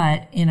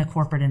 but in a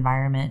corporate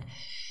environment.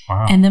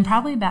 Wow. And then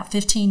probably about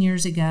 15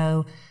 years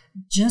ago,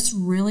 just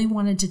really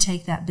wanted to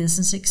take that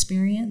business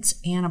experience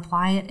and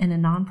apply it in a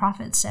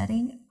nonprofit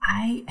setting.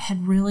 I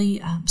had really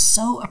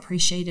so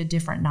appreciated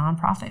different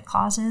nonprofit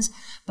causes,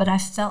 but I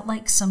felt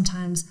like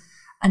sometimes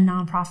a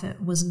nonprofit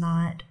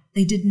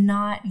they did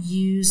not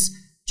use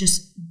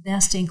just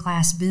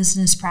best-in-class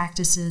business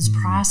practices,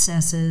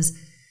 processes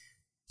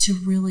to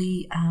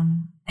really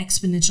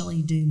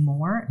exponentially do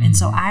more. And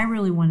so I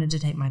really wanted to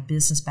take my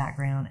business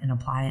background and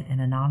apply it in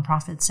a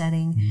nonprofit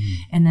setting,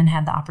 and then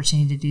had the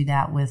opportunity to do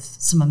that with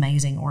some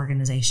amazing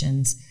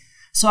organizations.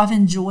 So I've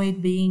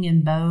enjoyed being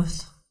in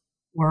both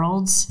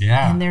worlds,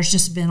 and there's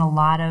just been a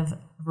lot of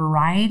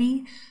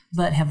variety,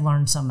 but have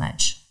learned so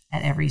much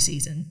at every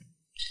season.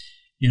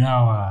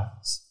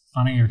 It's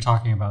funny you're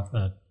talking about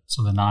the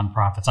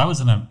nonprofits. I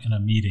was in a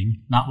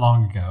meeting not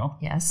long ago.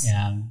 Yes.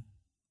 And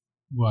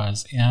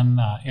was in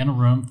a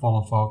room full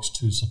of folks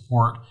to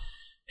support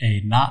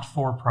a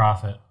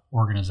not-for-profit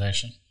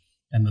organization.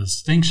 And the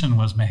distinction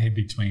was made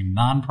between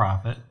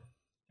nonprofit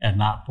and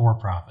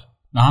not-for-profit.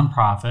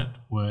 Nonprofit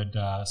would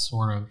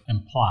sort of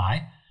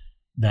imply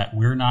that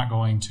we're not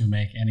going to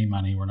make any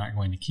money, we're not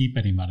going to keep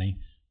any money,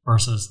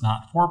 versus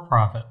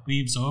not-for-profit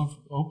leaves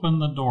open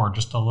the door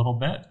just a little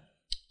bit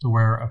to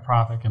where a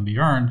profit can be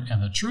earned.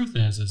 And the truth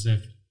is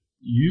if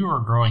you are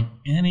growing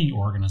any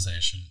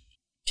organization,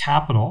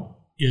 capital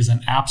is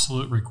an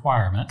absolute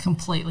requirement.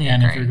 Completely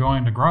and agree. If you're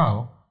going to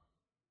grow,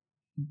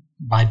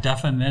 by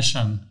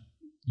definition,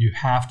 you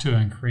have to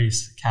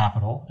increase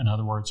capital. In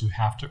other words, you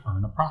have to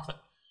earn a profit.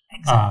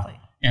 Exactly.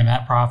 And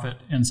that profit,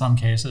 in some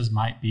cases,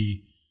 might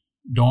be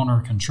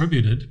donor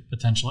contributed,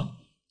 potentially.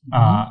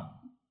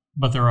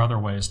 But there are other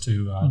ways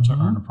to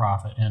earn a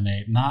profit in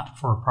a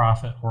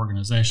not-for-profit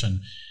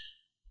organization.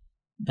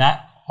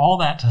 All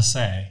that to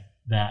say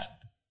that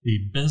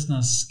the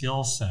business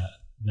skill set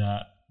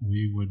that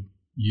we would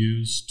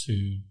use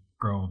to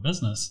grow a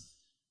business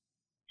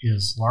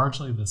is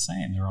largely the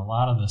same. There are a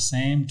lot of the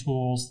same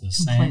tools, the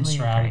same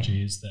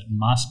strategies that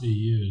must be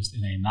used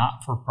in a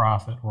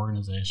not-for-profit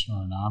organization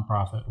or a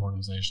nonprofit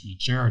organization, a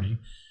charity,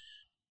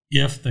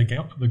 if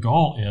the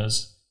goal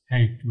is,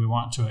 hey, we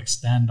want to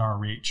extend our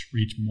reach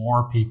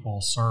more people,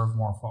 serve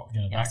more folks,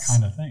 that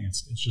kind of thing.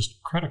 It's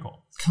just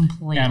critical.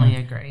 Completely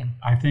agree.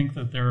 I think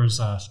that there's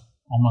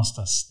almost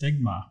a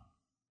stigma,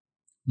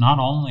 not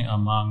only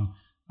among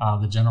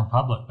the general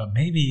public, but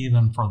maybe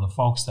even for the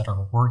folks that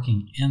are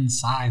working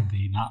inside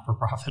the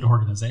not-for-profit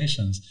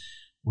organizations,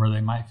 where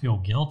they might feel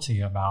guilty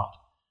about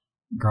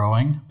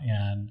growing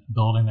and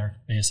building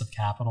their base of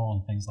capital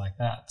and things like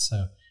that.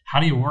 So how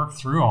do you work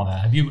through all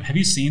that? Have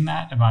you seen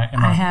that?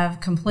 I have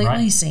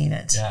completely seen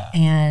it. Yeah.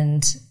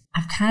 And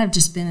I've kind of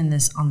just been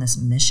on this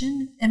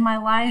mission in my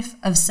life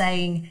of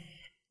saying,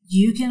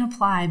 you can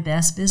apply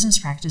best business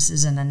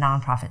practices in a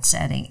nonprofit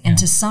setting, and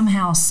to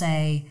somehow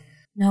say,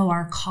 no,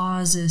 our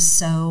cause is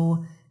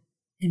so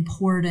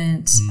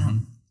important,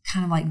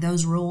 kind of like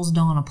those rules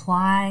don't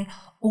apply.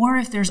 Or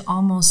if there's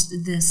almost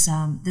this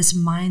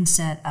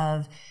mindset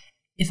of,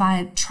 if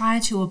I try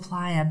to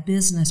apply a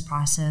business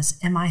process,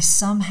 am I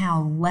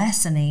somehow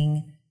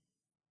lessening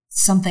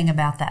something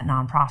about that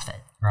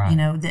nonprofit?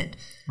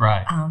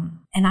 Right.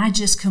 And I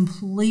just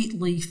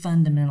completely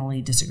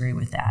fundamentally disagree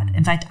with that.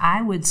 In fact,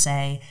 I would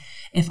say,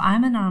 if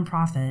I'm a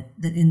nonprofit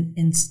that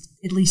in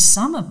at least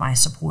some of my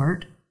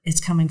support is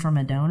coming from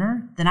a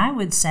donor, then I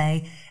would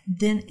say,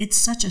 then it's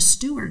such a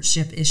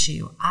stewardship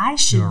issue. I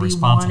should be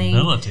wanting,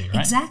 right?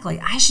 Exactly.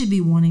 I should be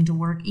wanting to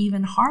work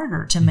even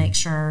harder to make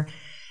sure,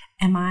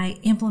 am I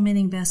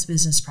implementing best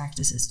business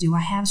practices? Do I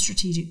have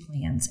strategic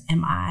plans?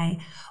 Am I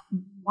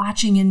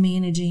watching and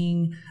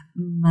managing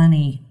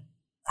money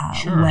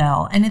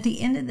well? And at the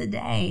end of the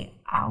day,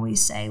 I always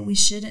say we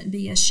shouldn't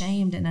be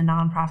ashamed in a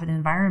nonprofit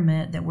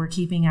environment that we're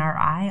keeping our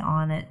eye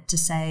on it to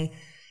say,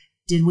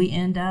 did we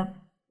end up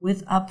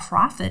with a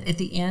profit at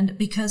the end?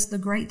 Because the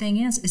great thing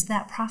is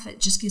that profit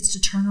just gets to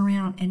turn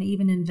around and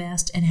even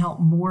invest and help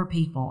more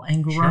people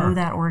and grow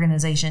that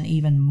organization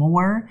even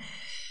more.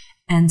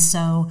 And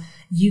so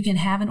you can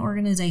have an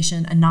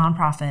organization, a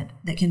nonprofit,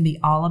 that can be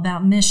all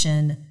about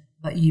mission,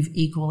 but you've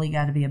equally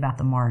got to be about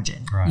the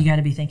margin. Right. You got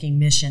to be thinking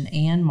mission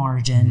and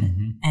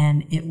margin,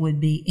 and it would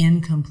be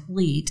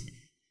incomplete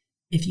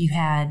if you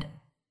had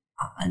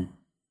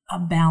a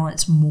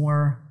balance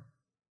more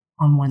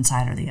on one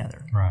side or the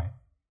other. Right.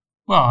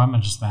 Well, I'm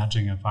just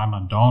imagining if I'm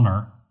a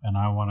donor and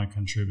I want to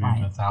contribute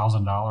Right.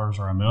 $1,000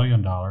 or $1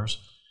 million,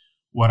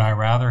 would I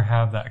rather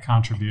have that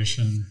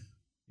contribution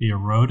be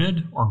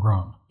eroded or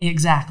grown?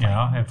 Exactly. You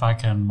know, if I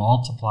can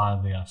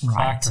multiply the effect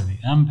Right. or the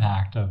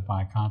impact of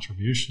my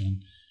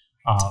contribution,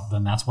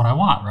 then that's what I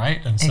want,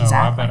 right? And so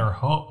Exactly. I better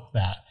hope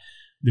that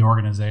the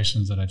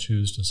organizations that I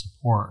choose to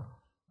support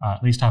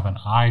at least have an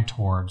eye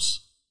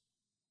towards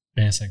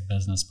basic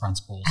business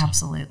principles.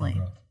 Absolutely. And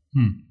growth.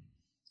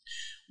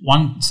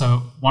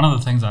 One of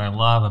the things that I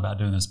love about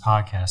doing this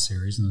podcast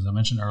series, and as I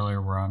mentioned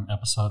earlier, we're on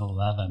episode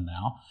 11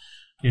 now,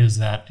 is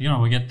that, you know,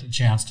 we get the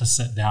chance to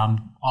sit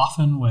down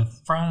often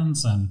with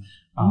friends and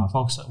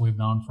folks that we've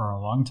known for a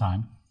long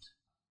time.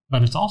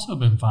 But it's also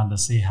been fun to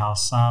see how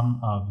some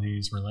of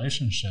these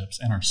relationships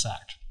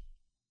intersect.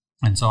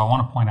 And so I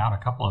want to point out a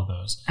couple of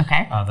those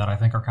Okay. that I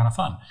think are kind of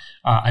fun.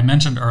 I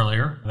mentioned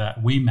earlier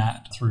that we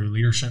met through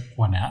Leadership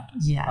Gwinnett.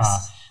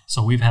 Yes.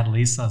 So we've had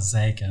Lisa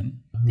Zakin,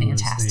 who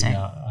is Fantastic.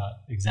 the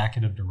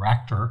executive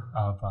director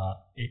of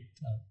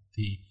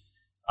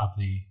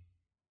the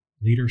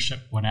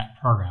Leadership Gwinnett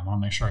program. I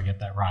want to make sure I get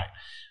that right.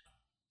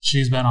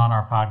 She's been on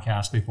our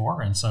podcast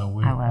before, and so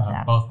we've I love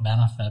that. both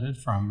benefited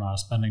from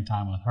spending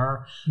time with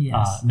her.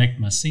 Yes. Nick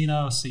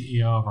Messino,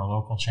 CEO of our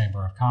local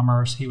Chamber of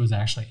Commerce, he was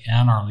actually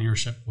in our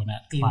Leadership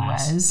Gwinnett He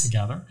class was.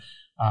 together.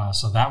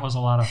 So that was a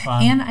lot of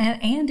fun.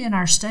 And in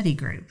our study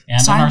group.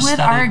 And so in I our would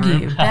study argue,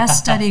 group.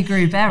 best study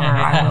group ever,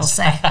 I will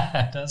say.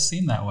 It does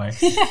seem that way.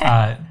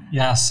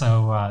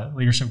 So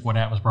Leadership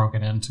Gwinnett was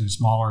broken into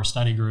smaller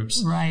study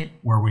groups Right.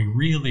 where we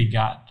really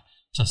got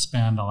to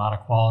spend a lot of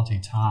quality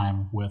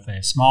time with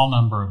a small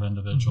number of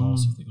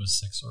individuals, I think it was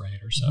 6 or 8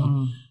 or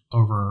so,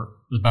 over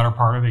the better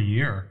part of a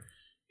year.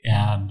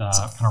 And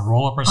kind of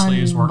roll up our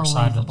sleeves, work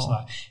side to Unbelievable.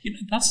 side. You know,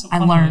 that's I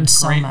one learned of the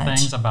so great much.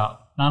 things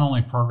about not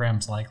only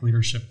programs like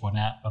Leadership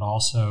Gwinnett, but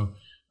also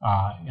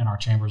in our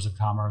chambers of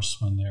commerce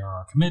when there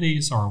are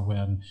committees or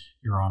when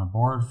you're on a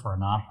board for a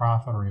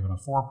nonprofit or even a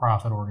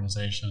for-profit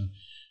organization.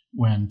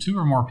 When 2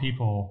 or more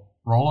people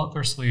roll up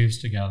their sleeves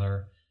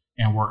together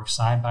and work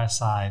side by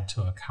side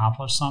to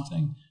accomplish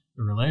something,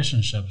 the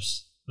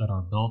relationships that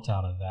are built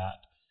out of that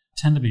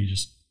tend to be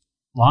just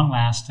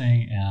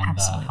long-lasting and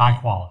Absolutely. high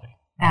quality.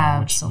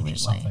 Absolutely. Which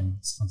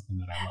is something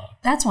that I love.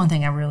 That's one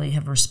thing I really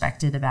have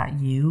respected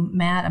about you,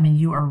 Matt. I mean,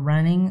 you are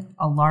running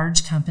a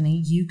large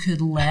company. You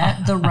could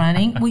let the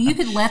running, you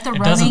could let the It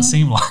running. doesn't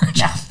seem large.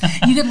 Yeah,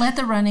 you could let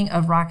the running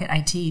of Rocket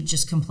IT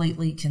just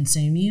completely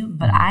consume you.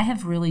 But I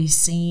have really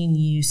seen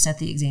you set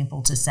the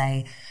example to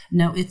say,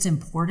 no, it's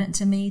important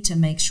to me to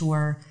make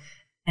sure,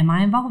 am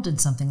I involved in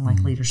something like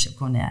Leadership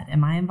Gwinnett?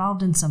 Am I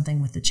involved in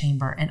something with the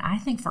chamber? And I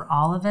think for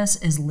all of us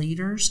as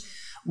leaders,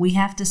 we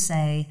have to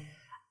say,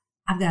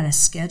 I've got to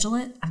schedule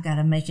it. I've got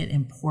to make it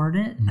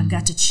important. I've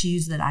got to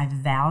choose that I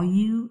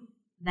value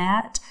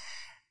that.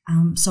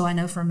 So I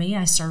know for me,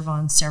 I serve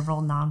on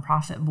several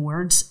nonprofit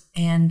boards.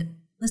 And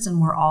listen,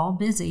 we're all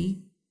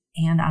busy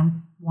and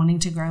I'm wanting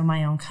to grow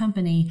my own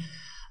company.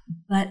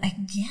 But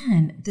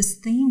again, this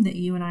theme that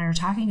you and I are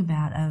talking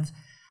about of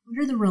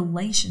what are the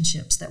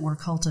relationships that we're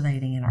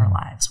cultivating in our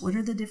lives? What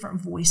are the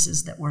different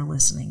voices that we're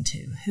listening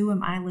to? Who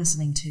am I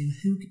listening to?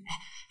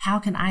 How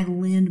can I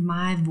lend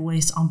my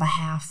voice on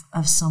behalf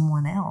of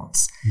someone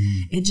else?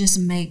 It just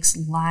makes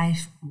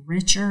life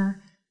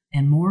richer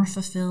and more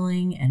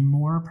fulfilling and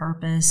more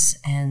purpose.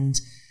 And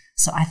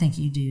so I think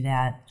you do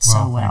that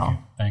so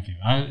well. Thank you.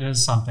 It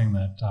is something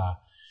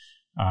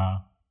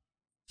that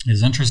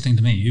is interesting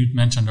to me. You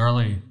mentioned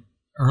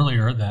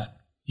earlier that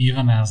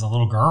even as a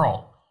little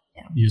girl,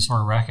 you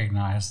sort of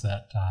recognized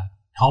that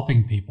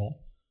helping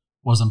people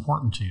was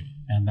important to you,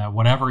 and that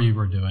whatever you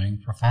were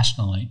doing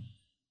professionally,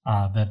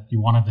 that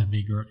you wanted to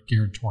be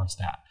geared towards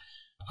that.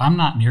 I'm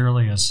not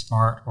nearly as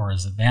smart or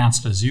as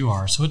advanced as you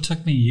are, so it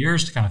took me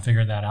years to kind of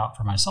figure that out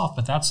for myself.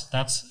 But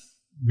that's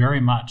very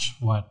much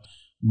what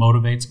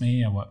motivates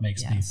me and what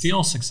makes me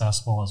feel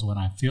successful is when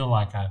I feel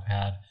like I've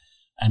had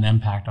an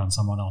impact on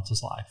someone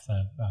else's life,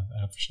 that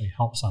I've actually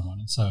helped someone.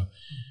 And so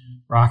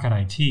Rocket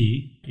IT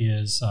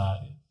is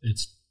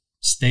its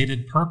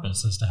stated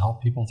purpose is to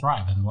help people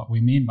thrive. And what we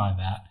mean by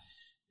that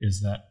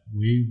is that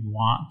we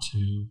want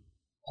to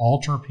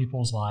alter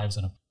people's lives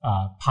in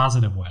a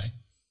positive way.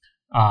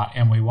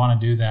 And we want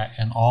to do that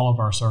in all of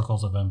our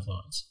circles of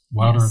influence,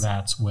 whether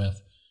that's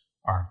with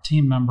our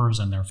team members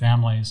and their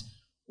families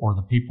or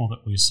the people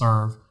that we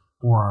serve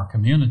or our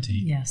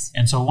community. Yes.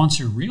 And so once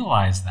you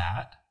realize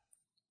that,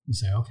 you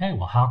say, okay,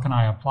 well, how can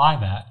I apply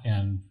that?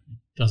 And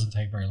it doesn't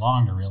take very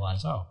long to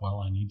realize, oh,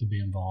 well, I need to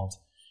be involved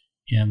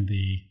in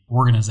the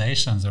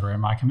organizations that are in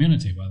my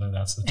community, whether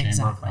that's the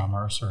Chamber of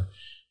Commerce or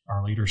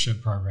our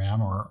leadership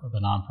program or the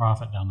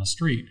nonprofit down the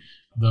street.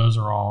 Those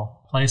are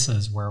all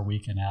places where we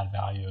can add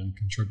value and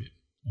contribute.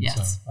 And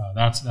so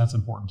that's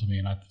important to me,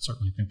 and I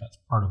certainly think that's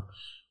part of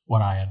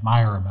what I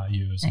admire about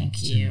you is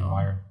you're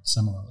wired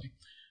similarly.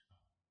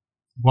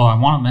 Well, I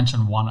want to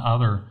mention one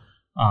other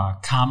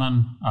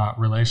common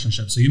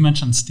relationship. So you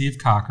mentioned Steve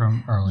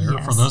Cockram earlier.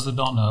 Yes. For those that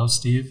don't know,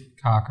 Steve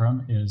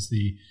Cockram is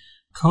the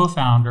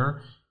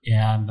co-founder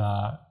and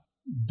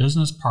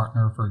business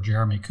partner for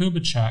Jeremy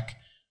Kubicek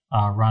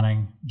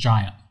running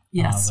Giant,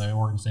 Yes. The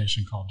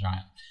organization called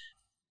Giant.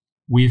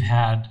 We've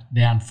had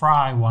Dan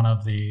Fry, one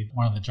of the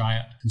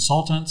Giant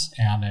consultants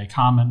and a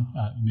common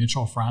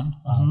mutual friend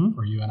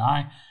for you and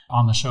I,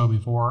 on the show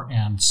before.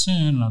 And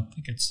soon, I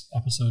think it's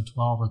episode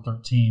 12 or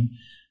 13,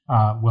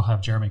 we'll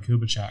have Jeremy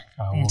Kubicek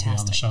will be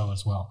on the show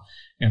as well.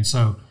 And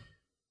so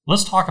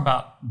let's talk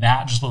about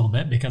that just a little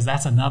bit, because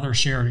that's another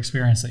shared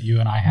experience that you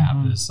and I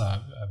have. Is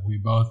we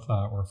both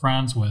were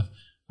friends with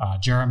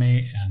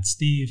Jeremy and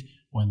Steve.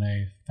 When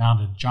they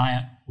founded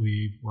Giant,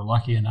 we were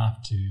lucky enough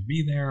to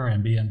be there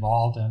and be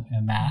involved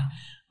in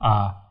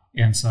that.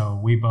 And so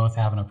we both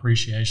have an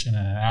appreciation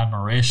and an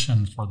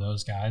admiration for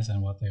those guys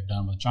and what they've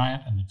done with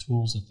Giant and the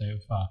tools that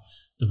they've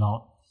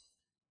developed.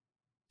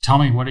 Tell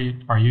me,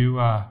 are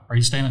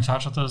you staying in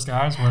touch with those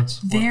guys?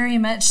 Very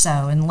much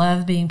so, and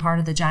love being part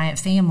of the Giant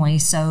family.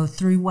 So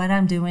through what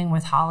I'm doing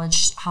with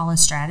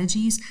Hollis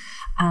Strategies,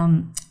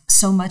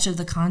 so much of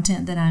the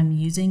content that I'm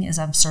using as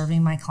I'm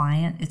serving my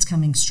client, it's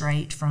coming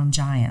straight from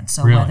Giant.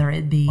 So really? Whether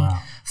it be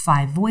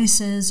 5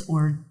 Voices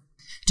or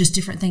just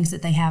different things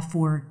that they have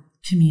for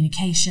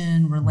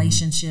communication,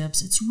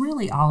 relationships, it's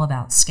really all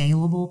about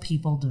scalable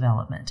people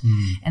development.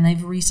 And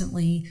they've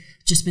recently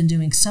just been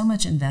doing so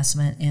much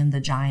investment in the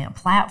Giant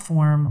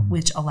platform,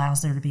 which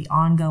allows there to be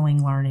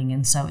ongoing learning.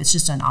 And so it's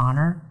just an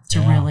honor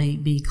to really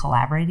be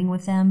collaborating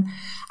with them.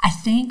 I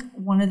think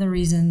one of the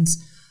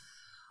reasons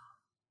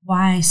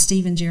why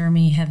Steve and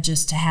Jeremy have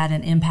just had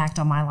an impact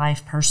on my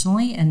life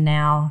personally, and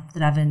now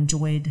that I've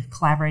enjoyed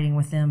collaborating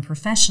with them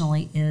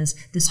professionally, is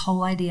this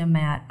whole idea,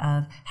 Matt,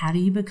 of how do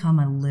you become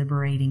a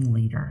liberating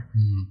leader?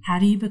 How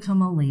do you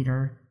become a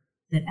leader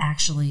that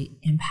actually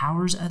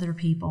empowers other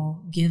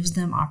people, gives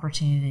them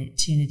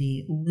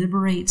opportunity,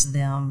 liberates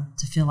them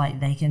to feel like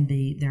they can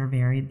be their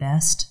very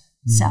best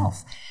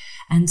self?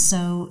 And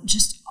so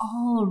just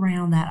all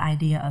around that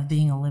idea of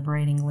being a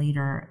liberating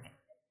leader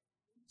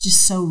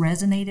just so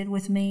resonated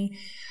with me.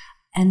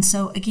 And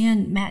so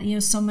again, Matt,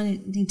 so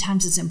many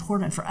times it's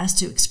important for us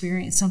to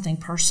experience something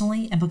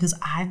personally, and because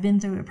I've been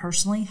through it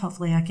personally,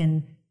 hopefully I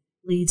can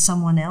lead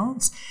someone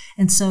else.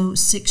 And so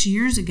 6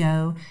 years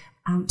ago,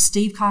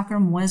 Steve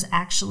Cockram was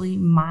actually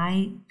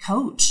my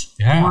coach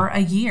for a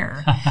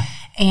year.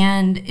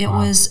 And it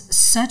was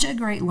such a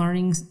great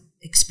learning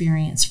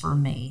experience for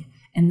me.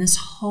 And this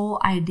whole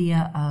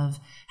idea of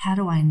how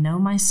do I know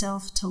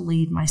myself to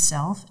lead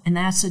myself? And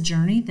that's a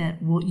journey that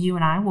you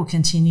and I will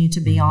continue to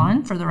be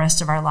on for the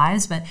rest of our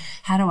lives. But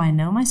how do I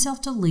know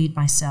myself to lead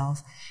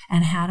myself?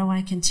 And how do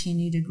I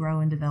continue to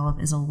grow and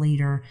develop as a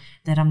leader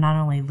that I'm not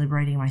only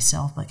liberating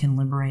myself, but can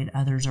liberate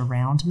others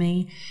around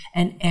me?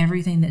 And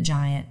everything that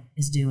Giant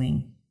is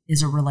doing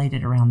is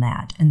related around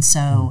that. And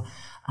so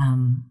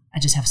I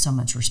just have so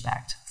much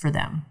respect for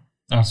them.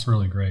 That's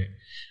really great.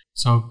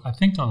 So I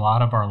think a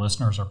lot of our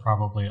listeners are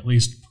probably at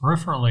least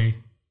peripherally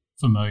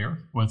familiar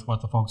with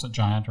what the folks at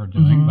Giant are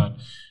doing. But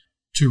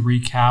to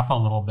recap a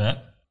little bit,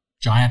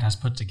 Giant has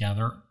put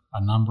together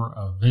a number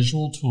of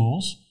visual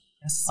tools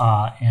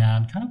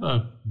and kind of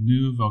a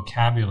new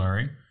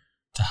vocabulary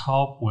to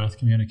help with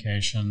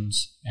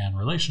communications and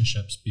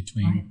relationships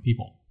between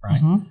people,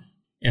 right?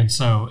 And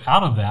so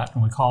out of that,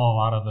 and we call a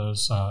lot of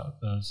those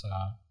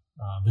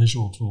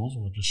visual tools,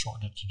 we'll just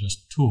shorten it to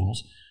just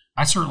tools.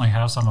 I certainly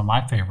have some of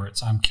my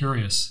favorites. I'm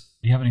curious,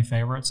 do you have any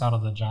favorites out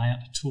of the Giant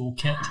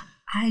toolkit?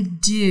 I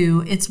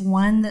do. It's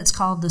one that's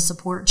called the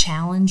Support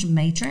Challenge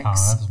Matrix.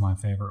 Oh, that's my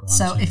favorite one.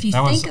 So too. if you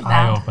that think was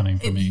about eye-opening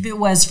for me. It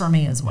was for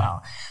me as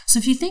well. So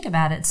if you think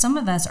about it, some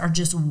of us are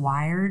just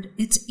wired.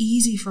 It's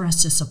easy for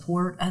us to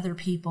support other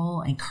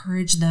people,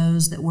 encourage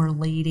those that we're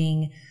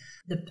leading.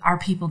 Our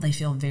people, they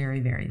feel very,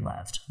 very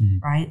loved,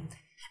 right?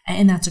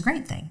 And that's a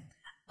great thing.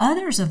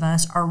 Others of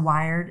us are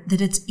wired that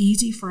it's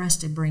easy for us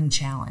to bring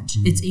challenge.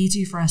 It's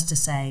easy for us to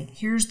say,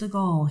 here's the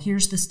goal,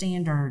 here's the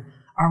standard.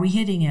 Are we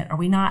hitting it? Are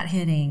we not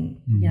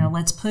hitting?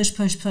 Let's push.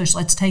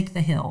 Let's take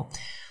the hill.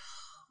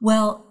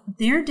 Well,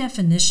 their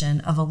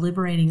definition of a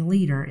liberating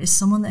leader is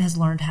someone that has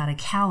learned how to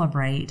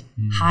calibrate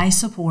high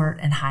support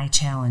and high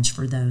challenge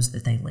for those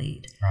that they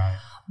lead. Right.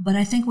 But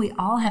I think we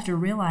all have to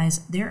realize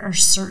there are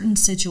certain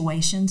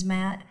situations,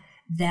 Matt,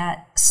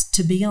 that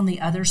to be on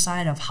the other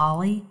side of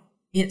Holly,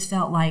 it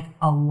felt like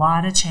a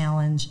lot of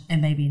challenge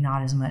and maybe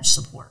not as much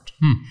support.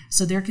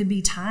 So there could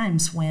be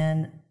times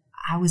when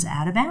I was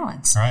out of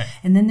balance. Right.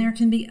 And then there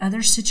can be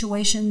other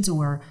situations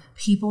or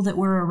people that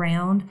were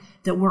around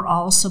that were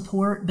all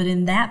support. But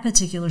in that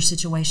particular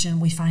situation,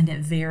 we find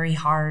it very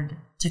hard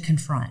to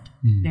confront,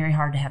 very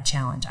hard to have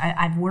challenge.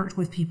 I've worked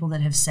with people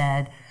that have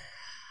said,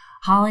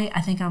 Holly,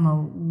 I think I'm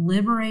a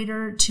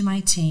liberator to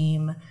my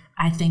team.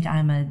 I think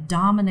I'm a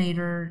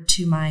dominator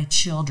to my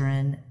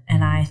children,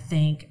 and I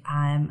think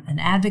I'm an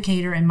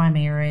advocator in my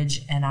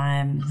marriage, and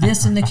I'm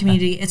this in the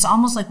community. It's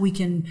almost like we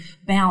can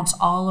bounce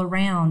all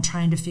around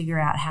trying to figure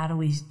out how do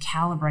we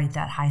calibrate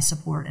that high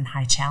support and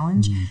high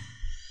challenge.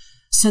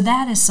 So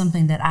that is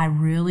something that I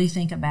really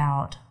think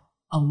about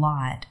a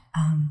lot,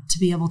 to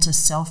be able to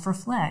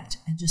self-reflect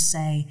and just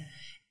say,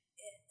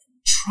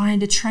 trying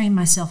to train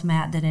myself,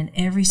 Matt, that in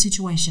every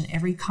situation,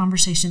 every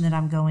conversation that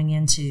I'm going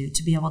into,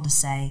 to be able to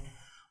say,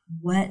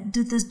 what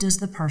does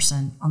the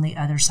person on the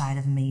other side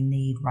of me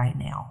need right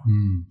now?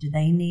 Do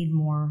they need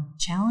more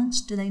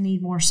challenge? Do they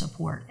need more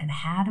support? And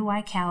how do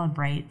I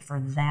calibrate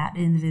for that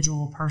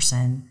individual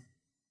person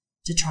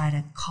to try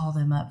to call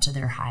them up to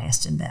their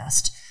highest and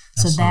best?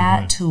 So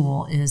that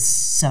tool is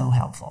so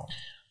helpful.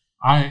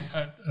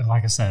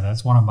 Like I said,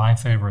 that's one of my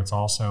favorites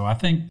also. I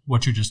think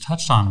what you just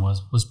touched on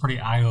was pretty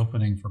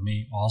eye-opening for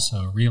me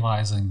also,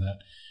 realizing that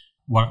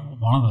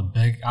one of the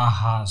big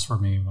ahas for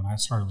me when I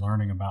started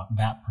learning about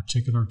that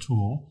particular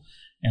tool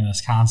and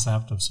this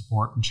concept of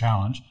support and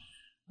challenge,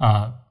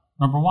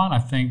 number one, I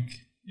think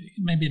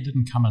maybe it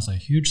didn't come as a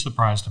huge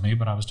surprise to me,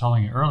 but I was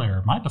telling you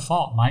earlier, my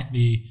default might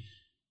be,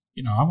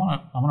 I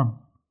want to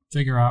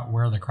figure out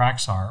where the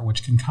cracks are,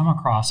 which can come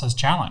across as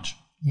challenge.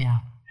 Yeah.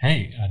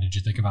 Hey, did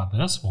you think about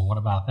this? Well, what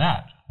about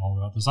that? Well,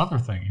 what about this other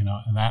thing?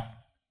 And that,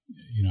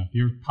 if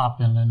you're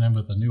popping in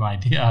with a new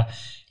idea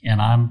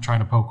and I'm trying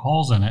to poke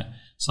holes in it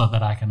so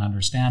that I can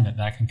understand it,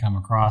 that can come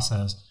across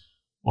as,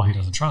 well, he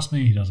doesn't trust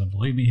me, he doesn't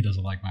believe me, he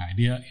doesn't like my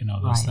idea,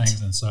 those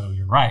things. And so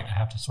you're right. I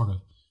have to sort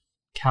of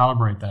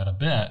calibrate that a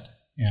bit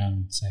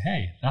and say,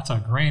 hey, that's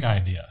a great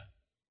idea.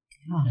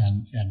 Yeah.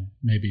 And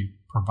maybe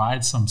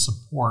provide some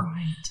support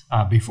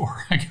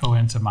before I go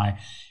into my,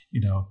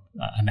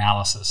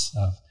 analysis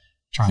of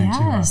trying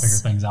to figure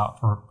things out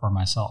for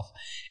myself.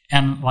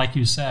 And like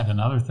you said,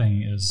 another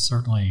thing is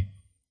certainly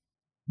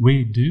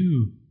we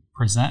do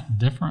present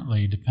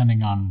differently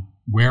depending on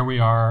where we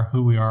are,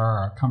 who we are,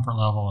 our comfort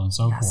level, and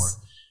so forth.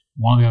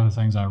 One of the other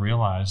things I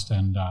realized,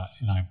 and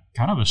I'm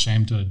kind of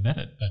ashamed to admit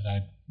it, but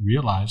I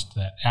realized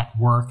that at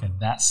work at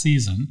that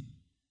season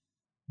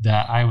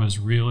that I was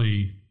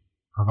really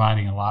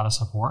providing a lot of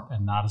support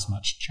and not as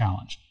much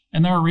challenge.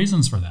 And there are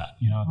reasons for that.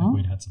 I think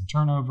we'd had some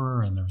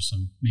turnover and there was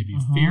some maybe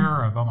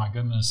fear of, oh my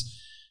goodness,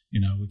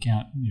 we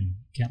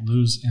can't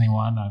lose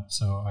anyone.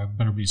 So I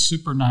better be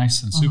super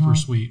nice and super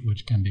sweet,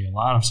 which can be a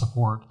lot of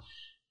support.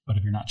 But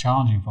if you're not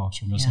challenging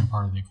folks, you're missing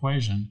part of the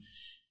equation.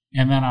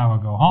 And then I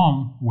would go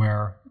home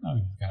where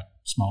you've got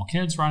small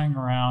kids running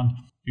around.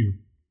 You're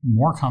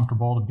more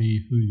comfortable to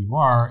be who you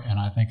are. And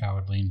I think I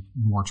would lean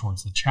more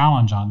towards the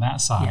challenge on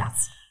that side.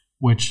 Yes.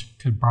 Which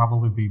could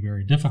probably be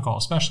very difficult,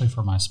 especially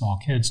for my small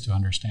kids to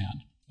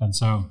understand. And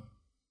so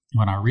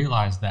when I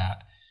realized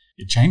that,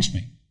 it changed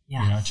me.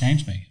 Yeah. It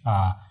changed me.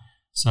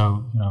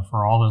 So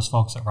for all those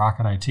folks at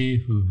Rocket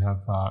IT who have,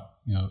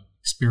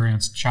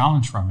 experienced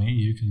challenge from me,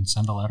 you can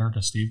send a letter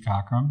to Steve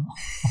Cockrum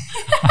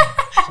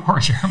or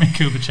Jeremy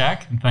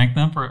Kubicek and thank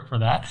them for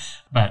that.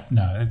 But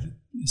no,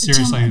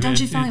 seriously. Don't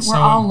you feel like we're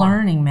all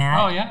learning, Matt?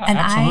 Oh, yeah, and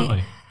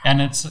absolutely. And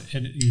it's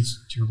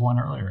to your point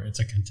earlier, it's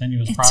a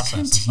continuous process.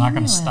 It's not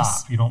going to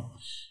stop. You don't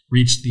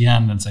reach the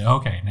end and say,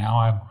 okay,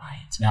 now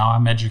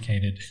I'm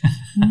educated.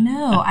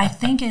 No, I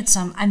think it's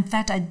in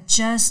fact, I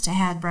just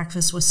had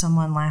breakfast with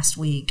someone last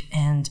week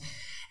and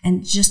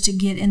just to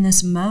get in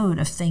this mode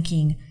of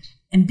thinking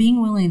and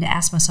being willing to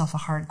ask myself a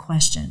hard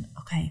question.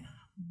 Okay,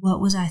 what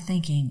was I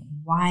thinking?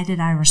 Why did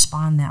I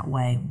respond that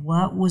way?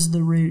 What was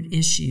the root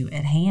issue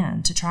at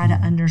hand to try to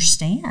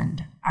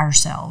understand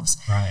ourselves?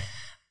 Right.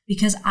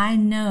 Because I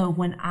know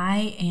when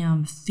I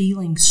am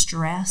feeling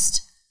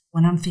stressed,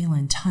 when I'm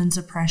feeling tons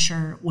of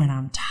pressure, when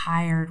I'm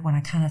tired, when I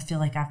kind of feel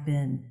like I've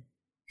been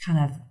kind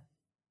of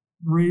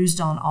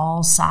bruised on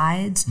all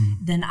sides,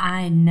 then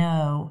I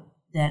know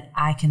that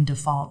I can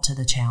default to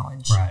the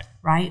challenge.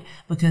 Right?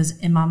 Because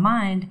in my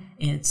mind,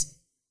 it's,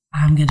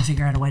 I'm going to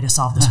figure out a way to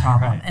solve this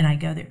problem. And I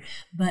go there.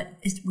 But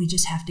we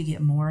just have to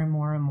get more and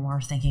more and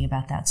more thinking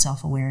about that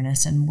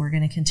self-awareness. And we're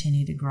going to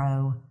continue to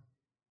grow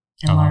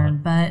and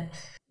learn. But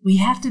we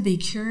have to be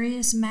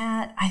curious,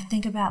 Matt. I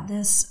think about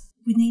this.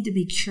 We need to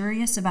be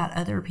curious about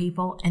other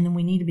people, and then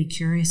we need to be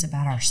curious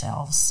about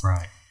ourselves.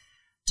 Right.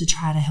 To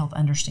try to help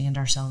understand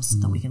ourselves so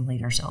that we can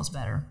lead ourselves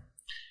better.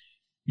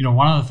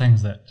 One of the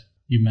things that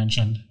you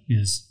mentioned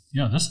is,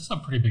 this is a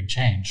pretty big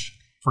change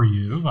for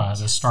you,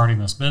 just starting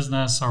this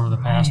business over the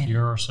past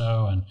year or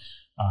so and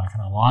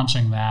kind of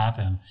launching that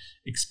and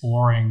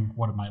exploring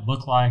what it might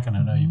look like. And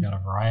I know you've got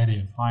a variety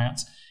of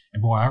clients.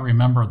 And boy, I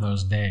remember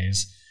those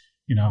days.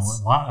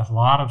 A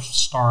lot of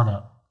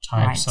startup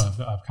types of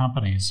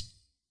companies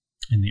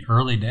in the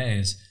early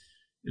days,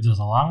 there's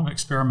a lot of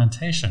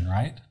experimentation,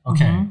 right?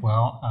 Okay,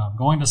 well, I'm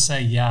going to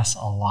say yes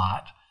a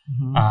lot,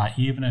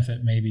 even if it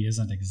maybe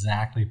isn't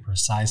exactly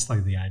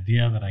precisely the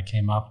idea that I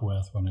came up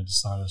with when I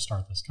decided to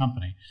start this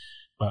company.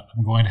 But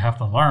I'm going to have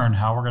to learn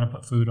how we're going to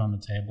put food on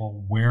the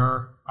table,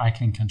 where I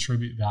can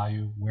contribute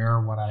value, where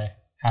what I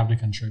have to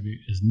contribute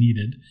is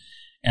needed.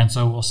 And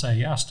so we'll say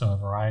yes to a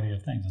variety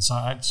of things. And so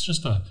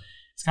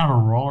it's kind of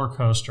a roller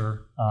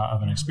coaster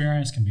of an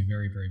experience, can be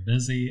very, very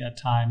busy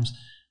at times.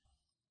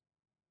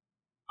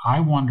 I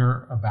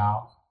wonder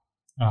about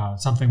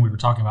something we were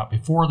talking about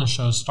before the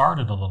show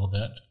started a little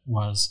bit,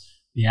 was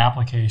the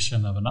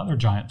application of another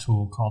giant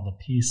tool called the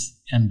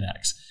Peace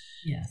Index.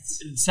 Yes.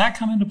 Does that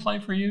come into play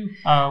for you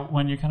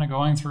when you're kind of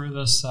going through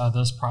this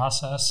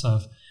process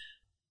of,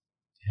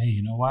 hey,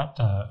 you know what?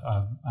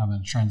 I'm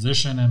in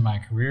transition in my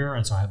career,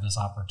 and so I have this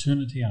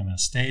opportunity. I'm in a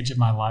stage in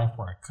my life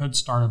where I could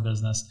start a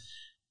business.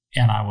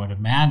 And I would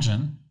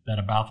imagine that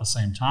about the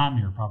same time,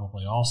 you're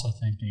probably also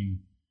thinking,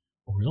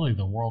 well, really,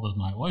 the world is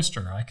my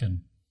oyster. I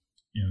can,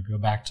 go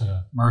back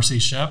to Mercy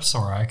Ships,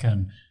 or I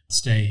can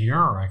stay here,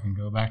 or I can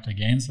go back to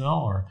Gainesville,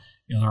 or,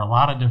 there are a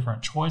lot of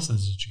different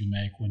choices that you can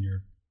make when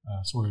you're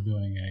sort of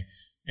doing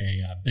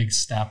a big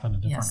step in a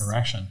different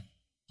direction.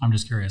 I'm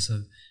just curious.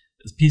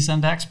 Is Peace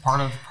Index part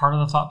of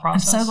the thought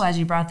process? I'm so glad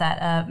you brought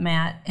that up,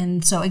 Matt.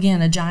 And so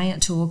again, a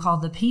giant tool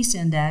called the Peace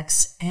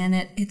Index, and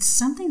it's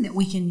something that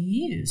we can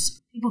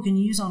use. People can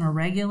use on a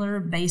regular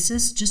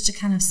basis just to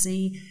kind of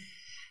see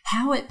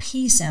how at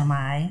peace am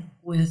I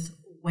with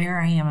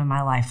where I am in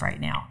my life right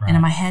now, and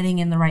am I heading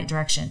in the right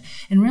direction?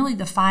 And really,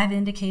 the 5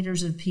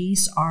 indicators of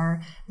peace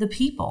are the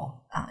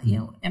people.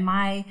 Am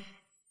I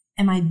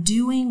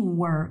doing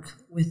work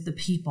with the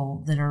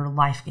people that are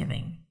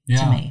life-giving?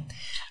 To me.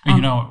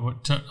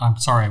 I'm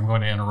sorry, I'm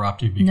going to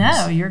interrupt you because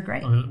no, you're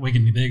great. We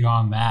can dig in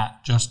on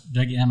that just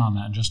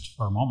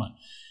for a moment.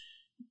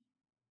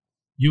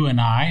 You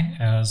and I,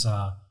 as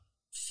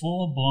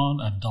full-blown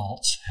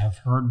adults, have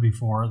heard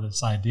before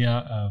this idea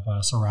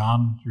of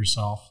surround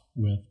yourself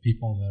with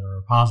people that are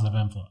a positive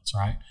influence,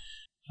 right?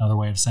 Another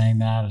way of saying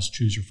that is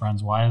choose your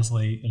friends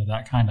wisely,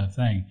 that kind of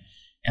thing.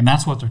 And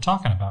that's what they're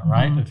talking about,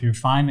 right? Mm-hmm. If you're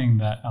finding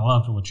that, I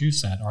love what you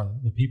said, are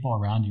the people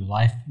around you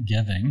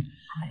life-giving,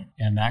 right?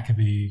 And that could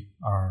be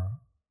our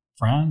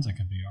friends, it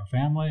could be our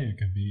family, it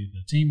could be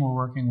the team we're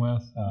working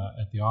with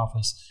at the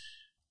office.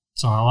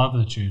 So I love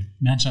that you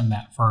mentioned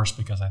that first,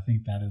 because I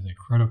think that is a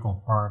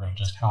critical part of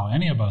just how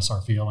any of us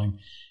are feeling,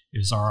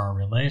 are our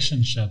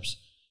relationships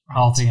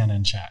healthy and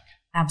in check?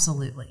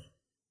 Absolutely.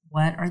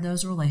 What are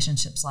those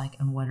relationships like,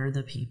 and what are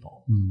the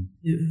people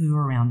who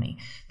are around me?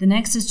 The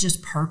next is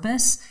just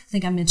purpose. I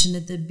think I mentioned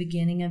at the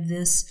beginning of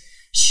this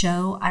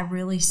show, I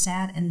really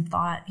sat and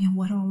thought,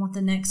 what do I want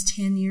the next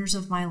 10 years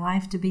of my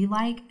life to be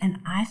like? And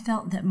I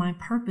felt that my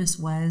purpose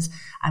was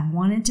I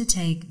wanted to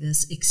take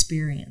this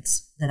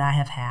experience that I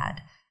have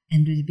had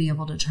and to be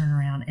able to turn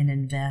around and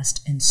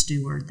invest and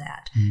steward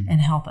that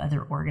and help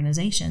other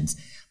organizations.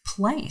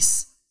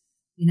 Place.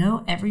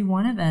 Every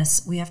one of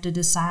us, we have to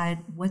decide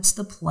what's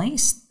the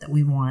place that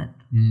we want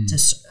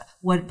to,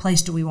 what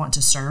place do we want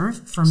to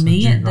serve? For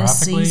me at this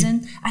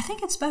season, I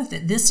think it's both.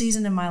 At this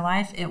season in my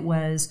life, it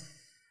was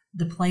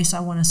the place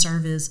I want to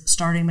serve is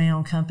starting my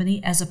own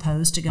company as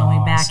opposed to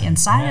going back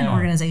inside an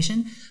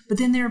organization. But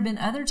then there have been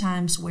other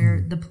times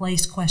where the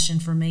place question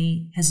for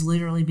me has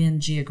literally been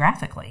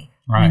geographically.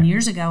 Right. I mean,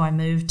 years ago, I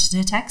moved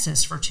to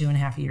Texas for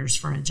 2.5 years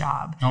for a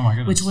job,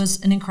 which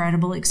was an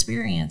incredible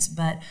experience.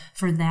 But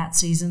for that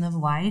season of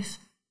life,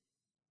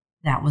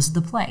 that was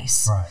the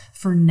place. Right.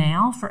 For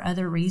now, for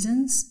other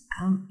reasons,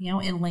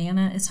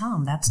 Atlanta is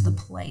home. That's the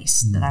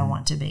place that I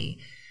want to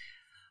be.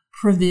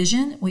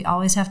 Provision, we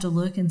always have to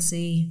look and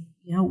see,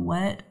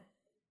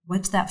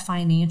 what's that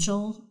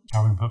financial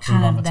how we can put food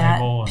on the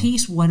table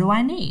piece. What do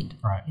I need?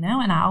 Right.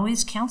 And I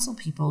always counsel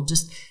people,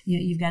 just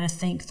you've got to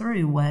think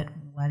through what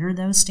are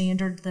those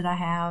standards that I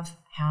have?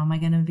 How am I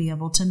going to be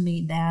able to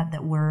meet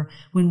that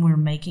when we're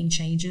making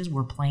changes,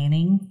 we're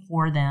planning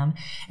for them.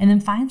 And then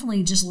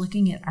finally, just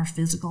looking at our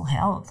physical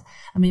health.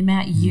 I mean,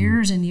 Matt,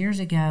 years and years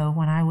ago,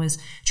 when I was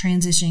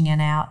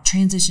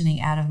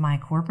transitioning out of my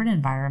corporate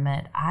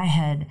environment, I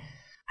had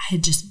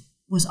just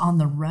was on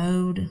the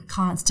road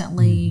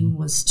constantly,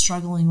 was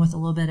struggling with a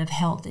little bit of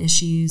health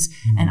issues.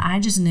 And I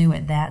just knew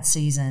at that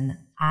season,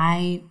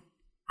 I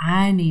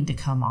need to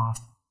come off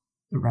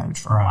the road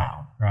for a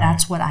while. Right.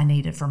 That's what I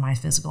needed for my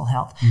physical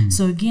health.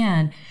 So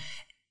again,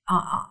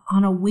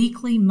 on a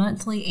weekly,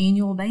 monthly,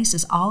 annual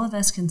basis, all of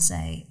us can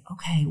say,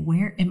 okay,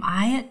 where am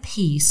I at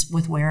peace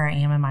with where I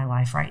am in my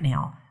life right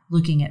now?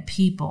 Looking at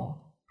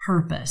people,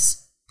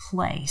 purpose,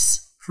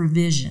 place,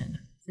 provision,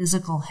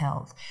 physical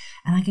health.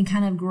 And I can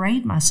kind of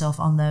grade myself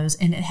on those,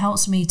 and it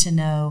helps me to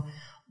know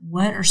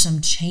what are some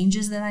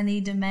changes that I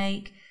need to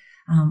make,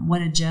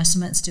 what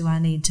adjustments do I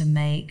need to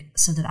make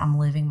so that I'm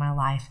living my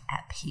life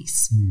at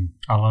peace.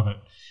 I love it.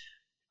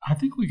 I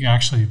think we can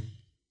actually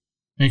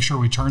make sure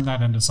we turn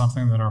that into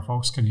something that our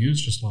folks can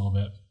use just a little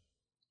bit.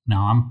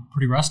 Now, I'm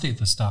pretty rusty at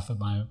this stuff, but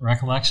my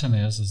recollection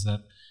is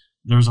that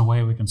there's a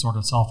way we can sort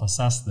of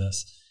self-assess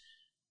this.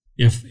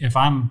 If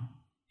I'm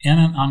in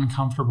an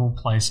uncomfortable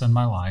place in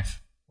my life,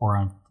 or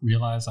I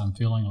realize I'm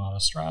feeling a lot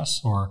of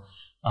stress, or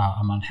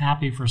I'm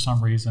unhappy for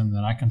some reason,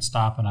 then I can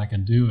stop and I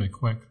can do a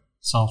quick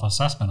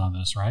self-assessment on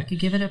this, right? You could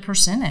give it a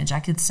percentage. I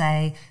could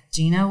say,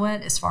 do you know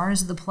what? As far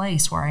as the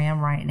place where I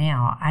am right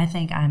now, I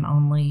think I'm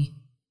only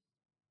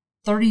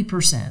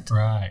 30%.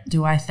 Right.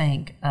 Do I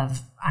think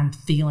of I'm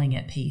feeling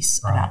at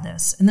peace about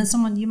this? And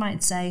then you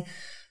might say,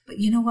 but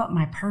you know what?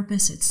 My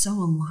purpose, it's so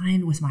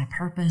aligned with my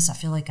purpose. I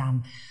feel like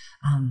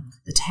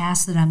the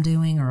tasks that I'm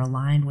doing are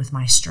aligned with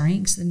my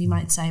strengths. Then you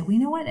might say, well, you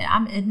know what?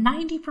 I'm at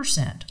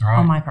 90%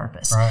 on my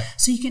purpose. Right.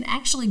 So you can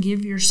actually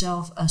give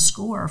yourself a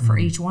score for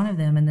each one of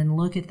them and then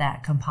look at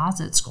that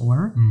composite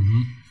score.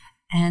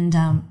 And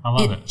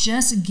it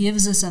just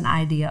gives us an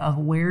idea of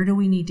where do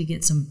we need to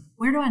get some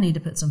where do I need to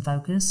put some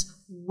focus?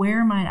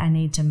 Where might I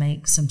need to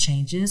make some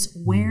changes?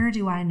 Where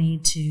do I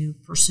need to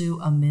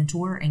pursue a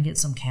mentor and get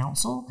some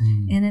counsel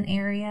in an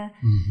area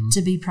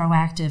to be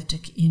proactive to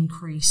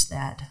increase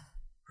that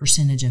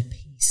percentage of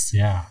peace?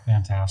 Yeah,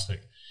 fantastic.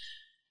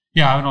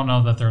 Yeah, I don't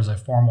know that there's a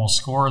formal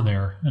score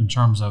there in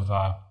terms of,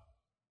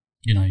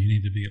 you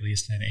need to be at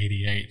least an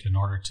 88 in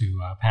order to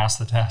pass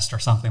the test or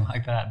something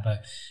like that.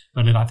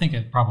 But I think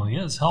it probably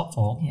is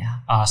helpful,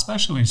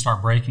 especially when you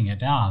start breaking it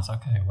down. It's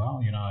okay, well,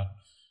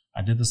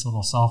 I did this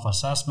little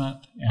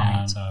self-assessment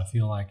and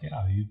feel like,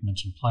 you've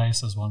mentioned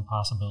place as one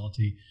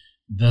possibility.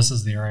 This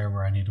is the area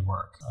where I need to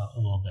work a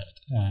little bit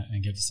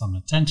and give some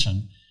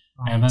attention,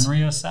 and then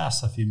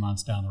reassess a few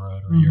months down the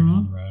road or a year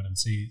down the road and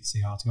see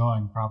how it's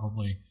going.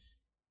 Probably,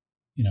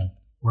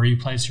 where you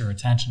place your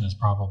attention is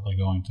probably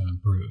going to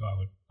improve, I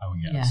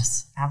would guess.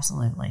 Yes,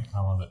 absolutely.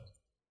 I love it.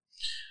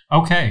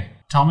 Okay,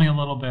 tell me a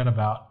little bit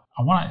about,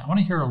 I want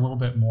to hear a little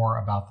bit more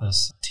about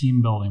this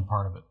team building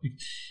part of it.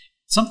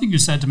 Something you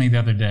said to me the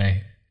other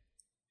day,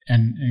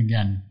 and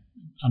again,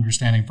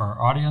 understanding for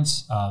our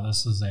audience,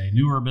 this is a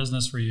newer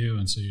business for you,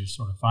 and so you're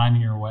sort of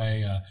finding your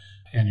way,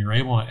 and you're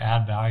able to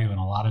add value in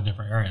a lot of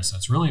different areas. So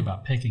it's really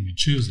about picking and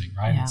choosing,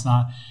 right?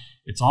 Yeah.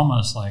 It's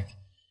almost like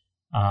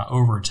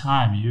over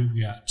time,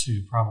 you've got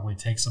to probably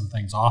take some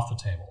things off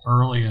the table.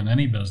 Early in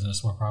any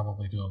business, we'll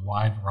probably do a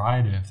wide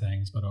variety of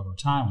things, but over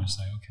time, we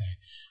say, okay,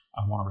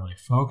 I want to really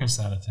focus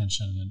that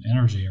attention and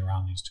energy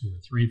around these 2 or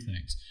 3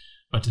 things.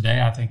 But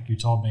today, I think you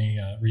told me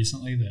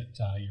recently that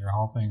you're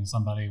helping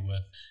somebody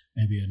with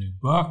maybe a new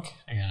book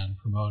and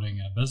promoting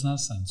a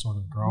business and sort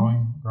of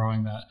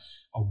growing that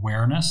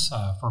awareness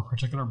for a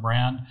particular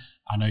brand.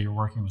 I know you're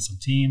working with some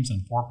teams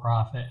and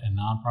for-profit and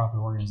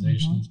nonprofit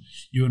organizations.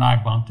 You and I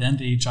bumped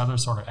into each other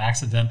sort of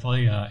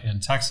accidentally in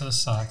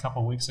Texas a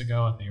couple of weeks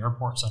ago at the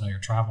airport, so I know you're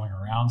traveling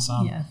around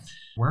some. Yeah.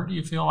 Where do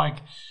you feel like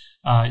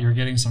you're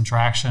getting some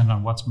traction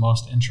on what's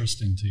most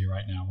interesting to you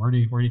right now? Where do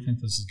you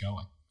think this is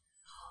going?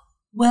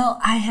 Well,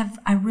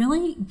 I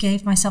really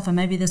gave myself, and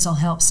maybe this will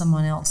help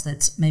someone else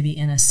that's maybe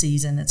in a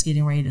season that's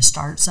getting ready to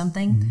start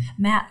something.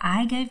 Matt,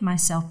 I gave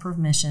myself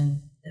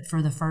permission that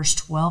for the first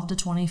 12 to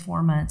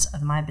 24 months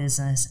of my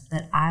business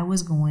that I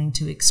was going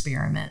to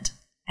experiment.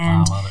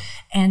 And, I love it.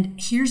 And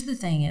here's the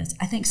thing is,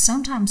 I think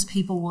sometimes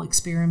people will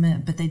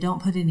experiment, but they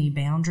don't put any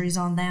boundaries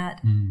on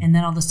that. And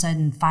then all of a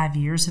sudden 5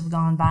 years have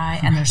gone by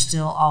and they're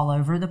still all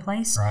over the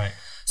place. Right.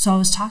 So I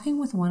was talking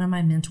with one of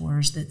my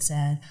mentors that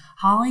said,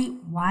 Holly,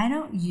 why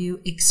don't you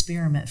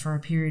experiment for a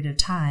period of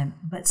time,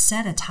 but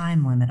set a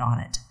time limit on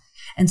it?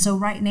 And so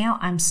right now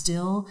I'm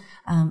still,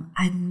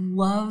 I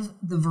love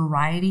the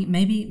variety.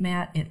 Maybe,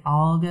 Matt, it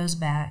all goes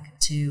back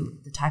to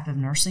the type of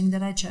nursing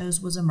that I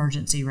chose was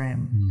emergency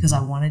room because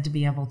I wanted to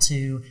be able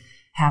to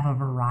have a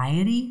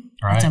variety.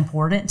 Right. It's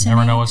important to me.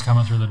 Never know what's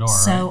coming through the door.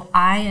 So right?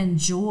 I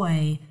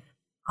enjoy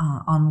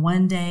on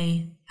one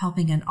day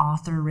helping an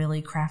author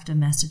really craft a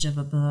message of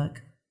a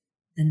book.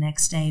 The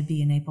next day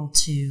being able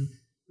to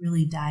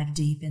really dive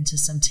deep into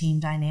some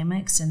team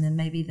dynamics, and then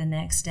maybe the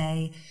next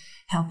day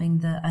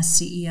helping a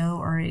CEO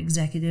or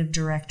executive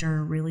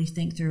director really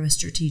think through a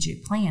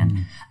strategic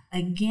plan.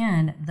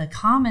 Again, the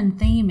common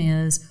theme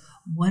is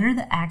what are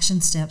the action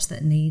steps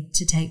that need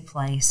to take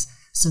place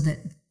so that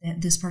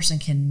this person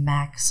can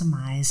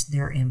maximize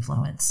their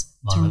influence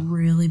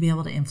really be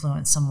able to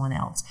influence someone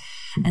else.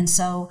 And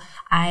so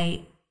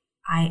I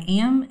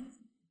am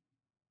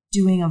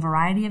doing a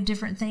variety of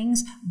different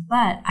things,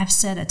 but I've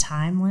set a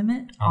time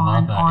limit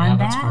on that.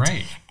 That's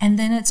great. And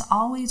then it's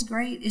always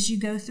great as you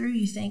go through,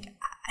 you think,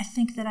 I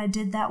think that I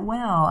did that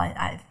well.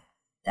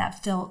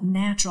 That felt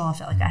natural. I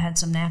felt like I had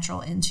some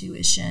natural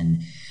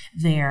intuition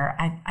there.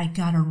 I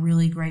got a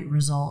really great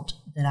result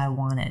that I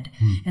wanted.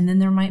 And then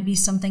there might be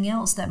something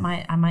else that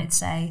I might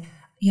say,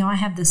 I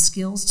have the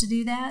skills to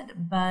do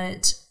that,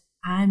 but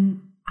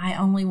I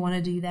only want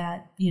to do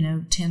that,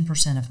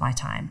 10% of my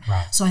time.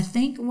 Right. So I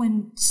think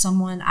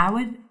I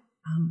would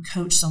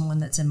coach someone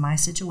that's in my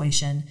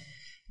situation,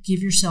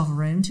 give yourself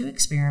room to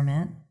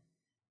experiment,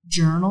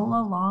 journal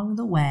along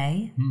the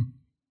way,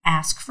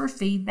 ask for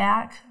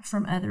feedback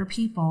from other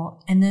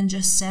people, and then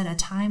just set a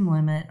time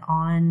limit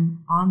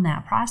on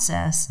that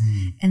process,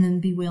 and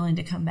then be willing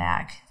to come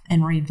back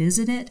and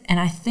revisit it. And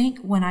I think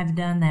when I've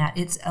done that,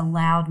 it's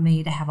allowed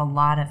me to have a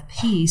lot of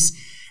peace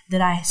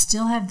that I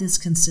still have this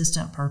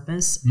consistent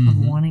purpose of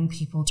wanting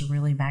people to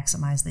really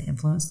maximize the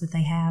influence that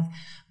they have,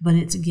 but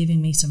it's giving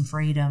me some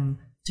freedom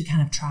to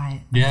kind of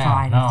try a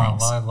variety of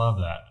things. I love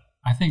that.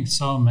 I think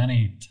so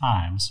many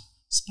times,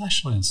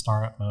 especially in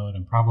startup mode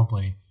and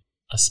probably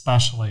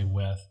especially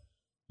with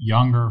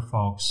younger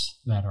folks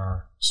that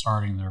are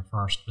starting their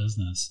first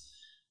business,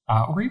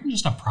 or even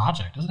just a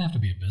project. It doesn't have to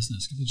be a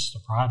business. It could be just a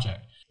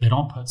project. They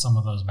don't put some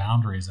of those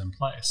boundaries in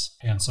place.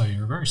 And so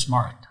you're very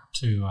smart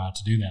to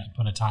do that,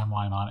 put a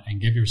timeline on it, and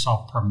give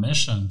yourself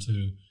permission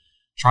to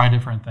try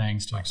different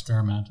things, to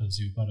experiment, as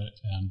you put it,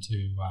 and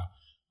to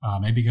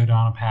maybe go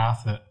down a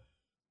path that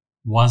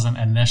wasn't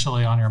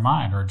initially on your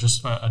mind, or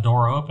just a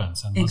door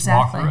opens and let's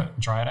walk through it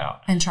and try it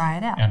out.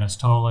 And it's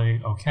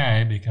totally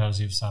okay because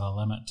you've set a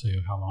limit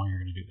to how long you're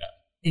going to do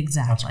that.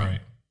 Exactly. That's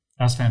great.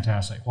 That's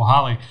fantastic. Well,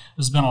 Holly,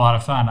 this has been a lot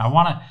of fun. I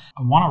want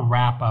to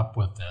wrap up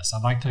with this.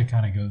 I'd like to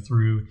kind of go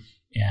through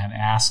and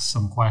ask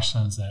some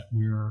questions that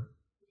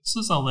this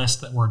is a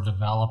list that we're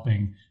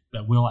developing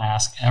that we'll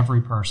ask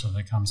every person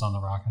that comes on the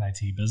Rocket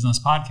IT Business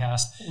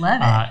Podcast. Love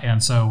it.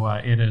 And so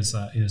it is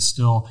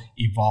still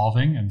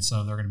evolving. And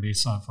so there are going to be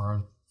some, for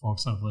our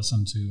folks that have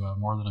listened to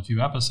more than a few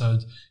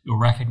episodes, you'll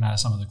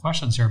recognize some of the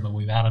questions here, but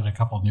we've added a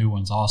couple new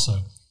ones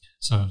also.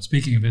 So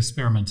speaking of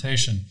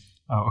experimentation,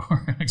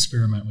 we're going to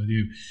experiment with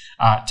you.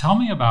 Tell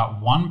me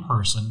about one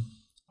person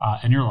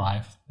in your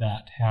life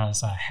that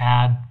has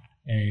had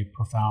a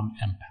profound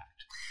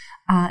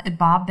impact.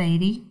 Bob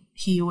Beatty.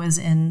 He was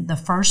the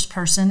first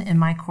person in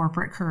my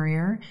corporate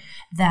career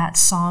that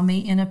saw me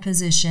in a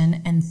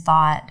position and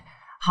thought,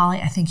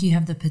 Holly, I think you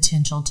have the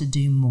potential to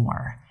do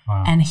more.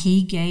 Wow. And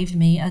he gave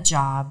me a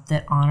job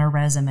that on a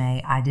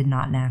resume I did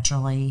not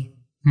naturally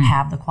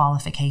have the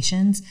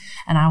qualifications.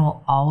 And I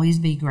will always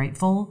be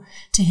grateful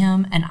to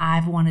him. And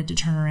I've wanted to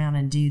turn around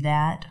and do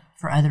that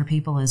for other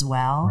people as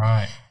well.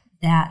 Right.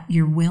 That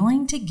you're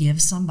willing to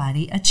give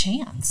somebody a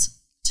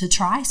chance to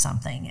try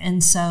something.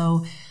 And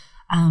so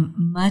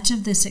much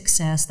of the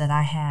success that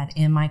I had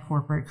in my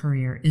corporate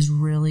career is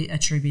really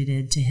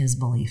attributed to his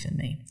belief in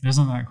me.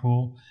 Isn't that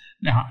cool?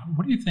 Now,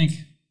 what do you think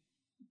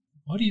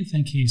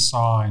he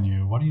saw in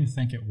you? What do you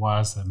think it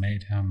was that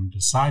made him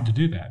decide to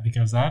do that?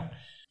 Because that,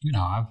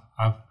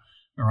 I've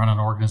been running an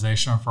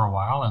organization for a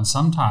while, and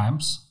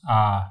sometimes,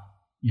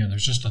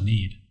 there's just a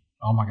need.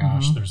 Oh my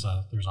gosh, there's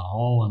a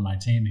hole in my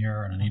team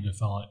here, and I need to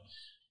fill it.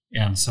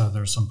 And so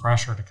there's some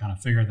pressure to kind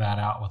of figure that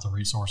out with the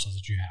resources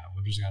that you have.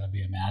 We've just got to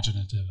be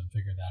imaginative and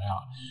figure that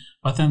out.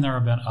 But then there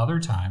have been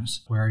other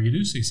times where you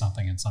do see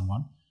something in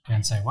someone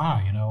and say,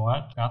 wow, you know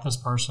what? Got this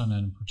person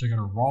in a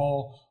particular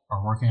role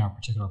or working on a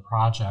particular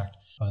project,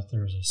 but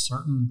there's a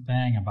certain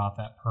thing about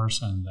that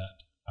person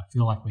that I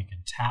feel like we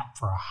can tap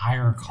for a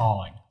higher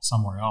calling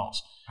somewhere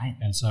else. Right.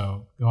 And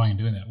so going and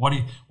doing that. What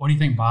do you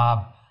think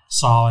Bob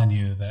saw in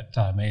you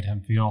that made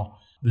him feel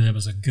that it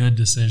was a good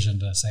decision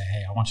to say,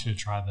 hey, I want you to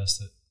try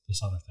this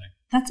other thing?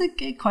 That's a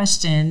good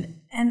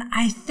question. And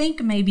I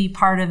think maybe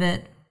part of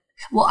it,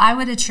 I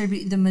would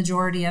attribute the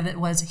majority of it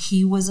was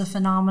he was a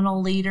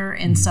phenomenal leader.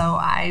 And so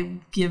I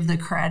give the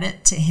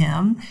credit to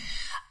him.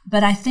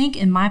 But I think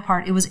in my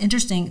part, it was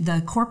interesting.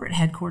 The corporate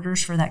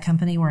headquarters for that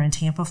company were in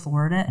Tampa,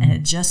 Florida. And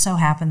it just so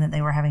happened that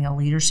they were having a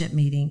leadership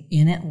meeting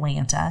in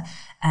Atlanta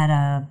at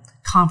a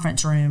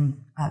conference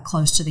room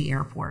close to the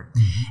airport.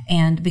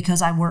 And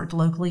because I worked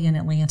locally in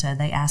Atlanta,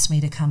 they asked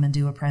me to come and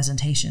do a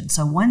presentation.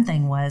 So one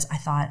thing was, I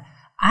thought,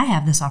 I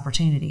have this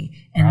opportunity.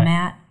 And right.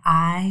 Matt,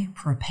 I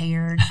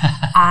prepared,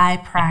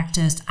 I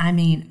practiced.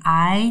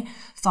 I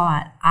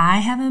thought I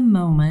have a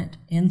moment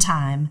in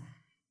time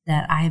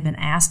that I have been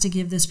asked to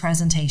give this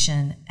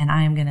presentation, and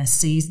I am going to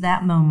seize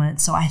that moment.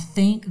 So I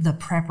think the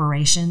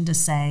preparation to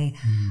say,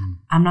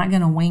 I'm not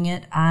going to wing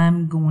it.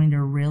 I'm going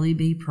to really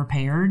be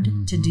prepared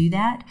to do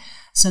that.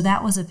 So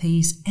that was a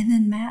piece. And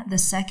then Matt, the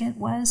second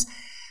was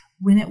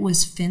when it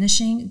was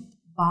finishing,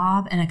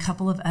 Bob and a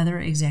couple of other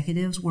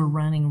executives were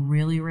running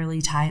really, really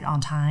tight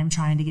on time,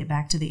 trying to get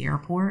back to the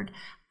airport.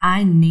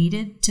 I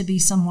needed to be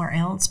somewhere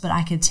else, but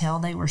I could tell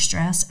they were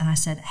stressed. And I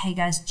said, hey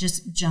guys,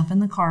 just jump in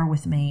the car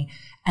with me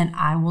and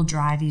I will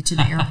drive you to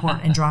the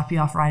airport and drop you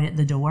off right at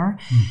the door.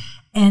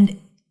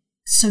 And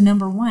so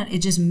number one, it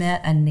just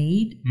met a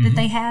need that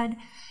they had.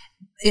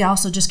 It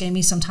also just gave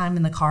me some time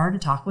in the car to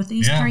talk with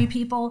these three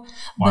people.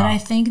 Wow. But I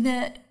think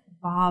that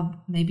Bob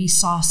maybe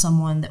saw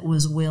someone that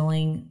was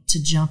willing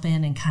to jump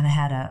in and kind of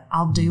had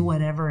I'll do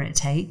whatever it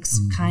takes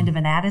kind of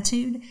an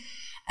attitude.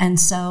 And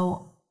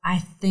so I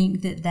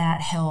think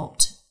that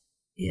helped.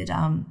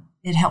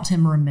 It helped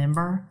him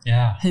remember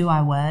who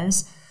I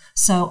was.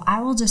 So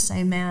I will just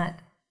say, Matt,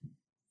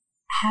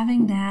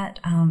 having that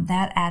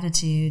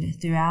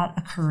attitude throughout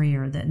a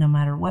career, that no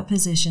matter what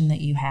position that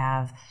you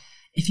have,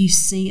 if you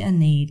see a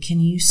need, can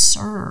you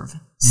serve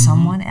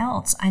someone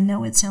else? I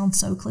know it sounds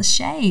so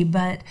cliche,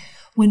 but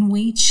when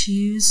we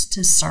choose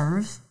to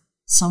serve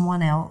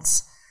someone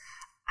else,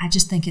 I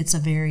just think it's a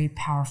very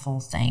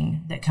powerful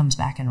thing that comes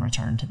back in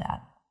return to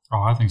that.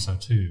 Oh, I think so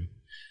too.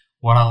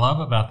 What I love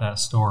about that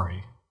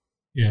story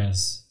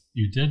is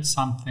you did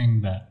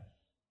something that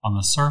on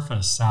the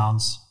surface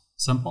sounds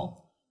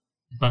simple,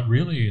 but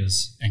really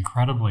is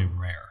incredibly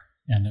rare.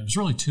 And it was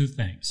really two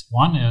things.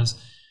 One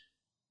is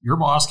your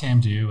boss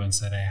came to you and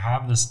said, hey, I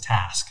have this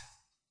task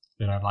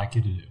that I'd like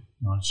you to do.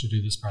 I want you to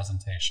do this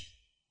presentation.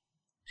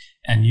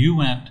 And you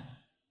went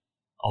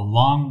a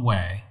long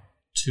way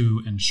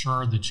to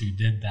ensure that you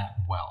did that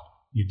well.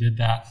 You did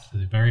that to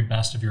the very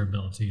best of your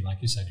ability. Like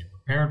you said, you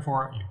prepared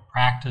for it, you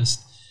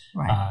practiced,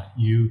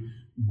 you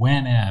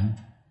went in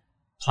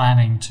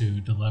planning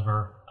to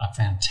deliver a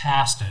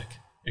fantastic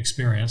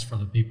experience for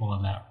the people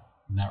in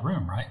that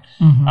room, right?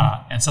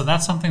 And so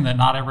that's something that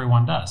not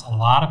everyone does. A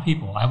lot of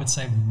people, I would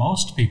say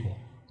most people,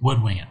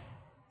 would wing it.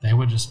 They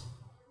would just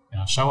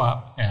show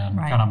up and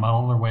kind of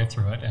muddle their way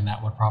through it, and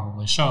that would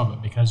probably show.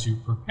 But because you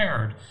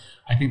prepared,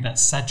 I think that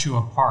sets you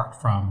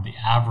apart from the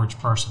average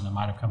person that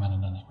might have come in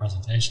and done that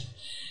presentation.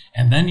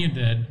 And then you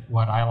did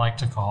what I like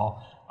to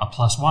call a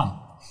 +1.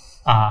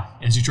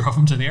 Is you drove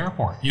them to the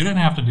airport. You didn't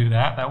have to do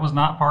that. That was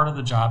not part of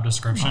the job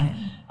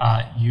description.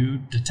 You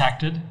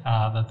detected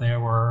that they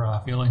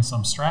were feeling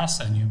some stress,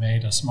 and you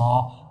made a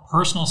small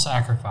personal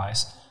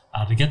sacrifice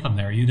to get them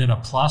there. You did a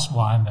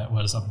 +1 that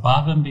was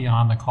above and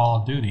beyond the call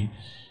of duty,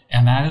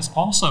 and that is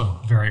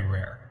also very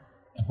rare.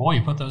 And boy,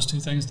 you put those two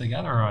things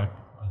together, I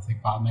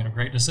think Bob made a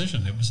great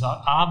decision. It was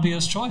an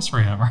obvious choice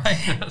for him,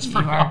 right? That's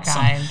pretty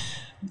awesome. Kind.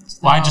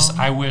 Well,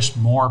 I wish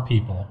more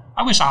people,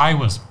 I wish I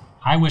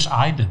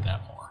did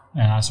that more.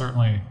 And I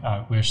certainly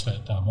wish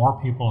that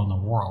more people in the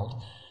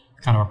world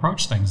kind of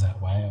approach things that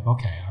way of,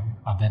 okay,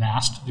 I've been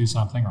asked to do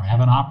something, or I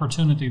have an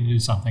opportunity to do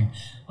something.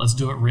 Let's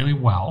do it really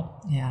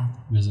well. Yeah.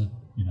 Because,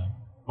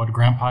 what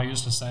Grandpa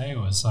used to say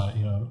was,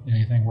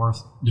 anything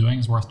worth doing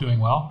is worth doing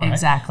well. Right?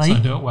 Exactly. So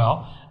do it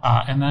well.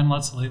 And then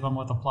let's leave them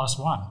with a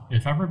 +1.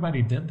 If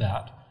everybody did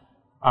that,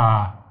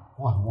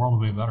 the world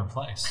would be a better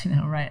place. I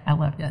know, right? I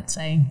love that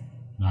saying.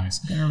 Nice.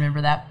 I'm going to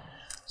remember that.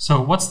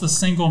 So what's the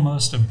single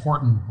most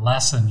important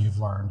lesson you've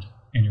learned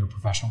in your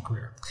professional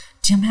career?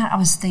 Matt, I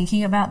was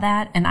thinking about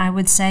that, and I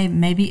would say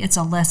maybe it's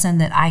a lesson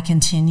that I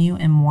continue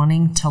in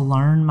wanting to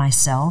learn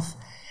myself.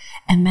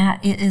 And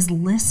Matt, it is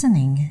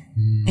listening.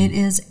 It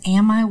is,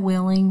 am I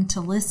willing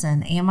to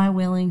listen? Am I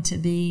willing to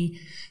be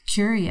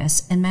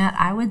curious? And Matt,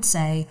 I would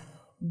say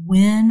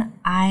when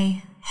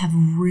I have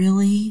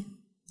really,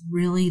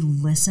 really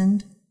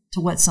listened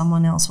to what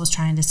someone else was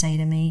trying to say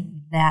to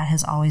me, that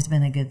has always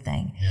been a good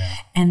thing. Yeah.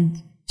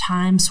 And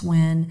times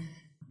when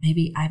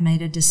maybe I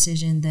made a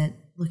decision that,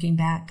 looking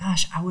back,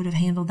 gosh, I would have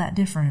handled that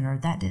different, or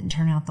that didn't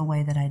turn out the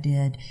way that I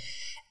did.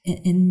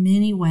 In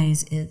many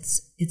ways,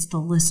 it's the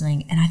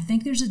listening. And I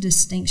think there's a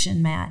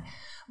distinction, Matt.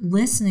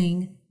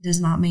 Listening does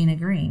not mean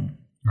agreeing.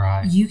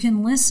 Right. You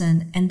can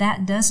listen, and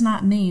that does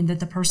not mean that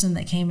the person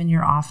that came in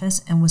your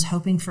office and was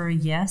hoping for a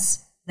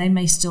yes, they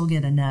may still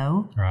get a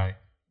no. Right.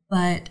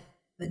 But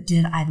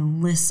did I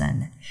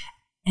listen?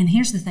 And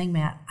here's the thing,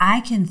 Matt. I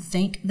can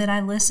think that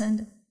I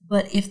listened,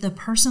 but if the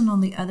person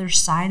on the other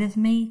side of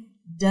me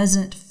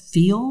doesn't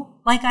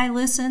feel like I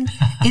listened,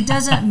 it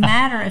doesn't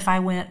matter if I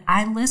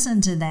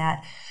listened to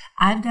that.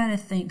 I've got to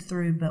think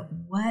through, but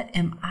what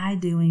am I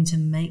doing to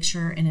make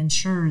sure and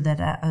ensure that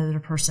that other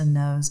person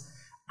knows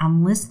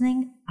I'm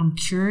listening, I'm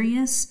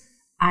curious,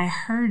 I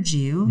heard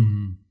you.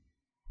 Mm-hmm.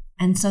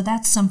 And so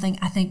that's something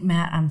I think,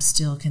 Matt, I'm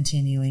still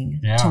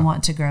continuing to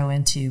want to grow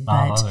into.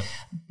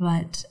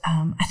 But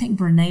I think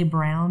Brene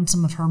Brown,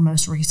 some of her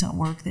most recent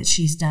work that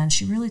she's done,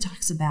 she really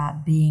talks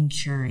about being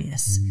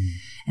curious.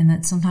 And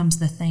that sometimes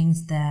the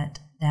things that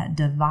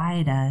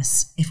divide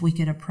us, if we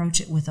could approach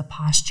it with a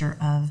posture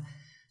of,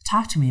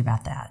 talk to me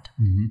about that.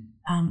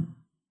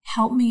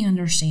 Help me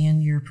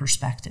understand your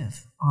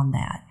perspective on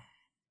that.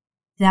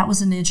 That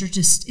was an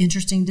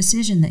interesting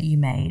decision that you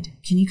made.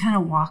 Can you kind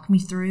of walk me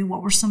through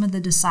what were some of the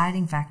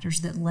deciding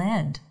factors that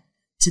led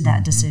to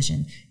that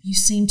decision? You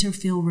seem to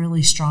feel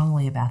really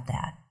strongly about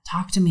that.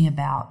 Talk to me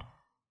about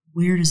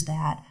where does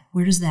that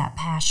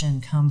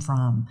passion come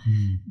from?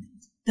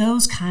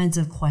 Those kinds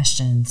of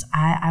questions.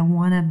 I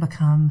want to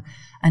become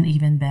an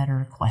even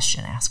better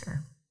question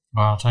asker.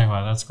 Well, I'll tell you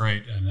what, that's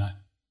great. And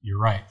you're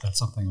right. That's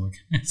something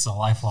it's a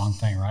lifelong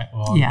thing, right?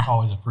 Well, yeah.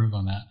 Always approve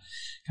on that.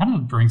 Kind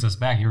of brings us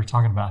back. You were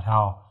talking about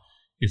how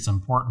it's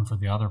important for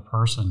the other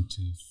person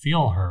to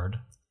feel heard,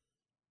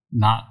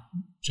 not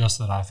just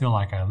that I feel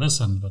like I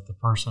listened, but the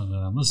person that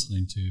I'm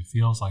listening to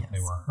feels like they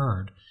were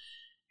heard.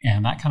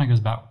 And that kind of goes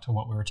back to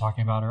what we were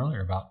talking about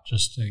earlier about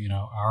just,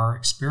 our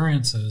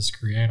experiences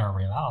create our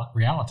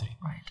reality.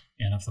 Right.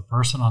 And if the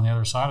person on the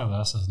other side of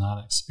us is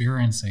not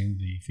experiencing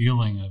the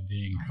feeling of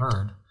being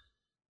heard,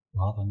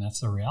 well, then that's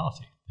the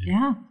reality. They're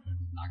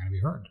not going to be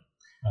heard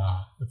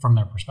from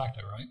their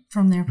perspective, right?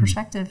 From their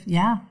perspective,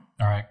 yeah.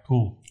 All right,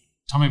 cool.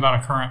 Tell me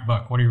about a current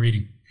book. What are you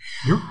reading?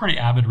 You're a pretty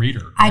avid reader,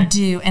 right? I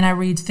do, and I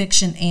read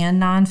fiction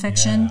and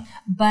nonfiction. Yeah.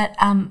 But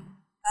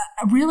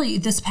really,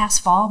 this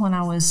past fall, when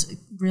I was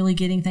really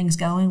getting things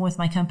going with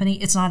my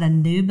company, it's not a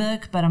new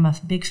book, but I'm a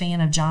big fan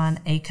of Jon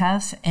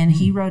Acuff, and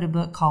he wrote a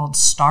book called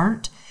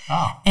Start.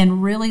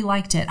 And really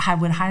liked it. I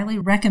would highly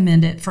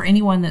recommend it for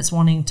anyone that's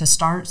wanting to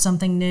start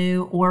something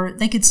new, or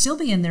they could still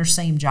be in their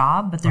same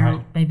job, but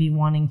they're maybe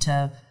wanting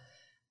to,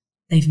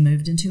 they've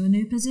moved into a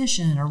new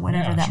position or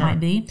whatever might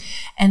be.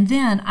 And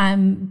then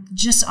I'm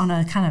just on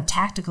a kind of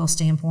tactical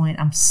standpoint,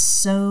 I'm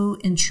so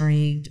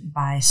intrigued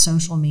by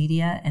social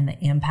media and the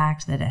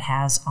impact that it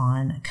has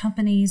on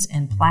companies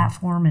and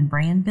platform and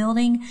brand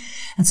building.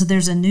 And so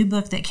there's a new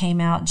book that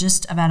came out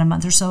just about a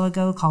month or so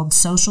ago called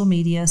Social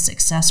Media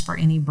Success for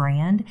Any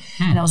Brand.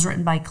 And it was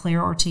written by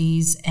Claire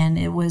Ortiz, and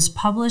it was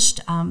published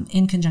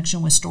in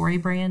conjunction with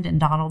StoryBrand and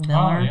Donald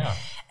Miller.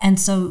 And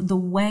so the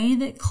way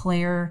that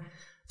Claire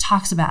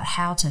talks about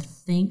how to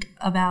think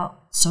about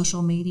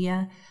social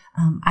media,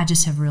 I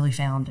just have really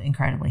found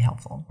incredibly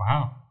helpful.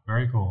 Wow,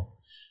 very cool.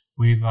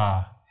 We've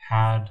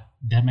had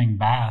Deming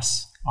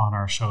Bass on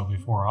our show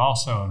before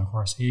also. And of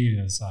course, he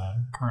is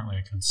currently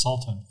a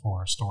consultant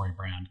for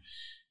StoryBrand.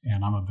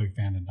 And I'm a big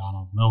fan of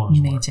Donald Miller's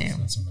work. Me too. So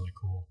that's some really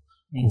cool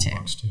Me too.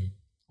 books too.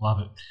 Love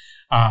it.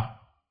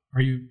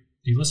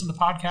 Do you listen to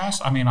podcasts?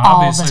 I mean,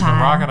 obviously the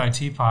Rocket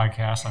IT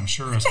podcast, I'm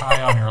sure, is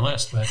high on your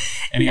list, but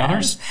any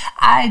others?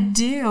 I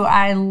do.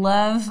 I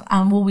love,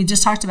 we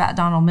just talked about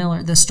Donald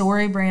Miller, the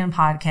StoryBrand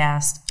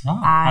podcast.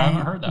 I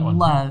haven't heard that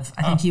one. I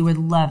think you would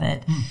love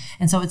it.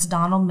 And so it's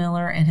Donald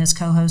Miller, and his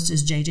co-host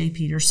is JJ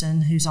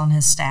Peterson, who's on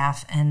his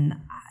staff. And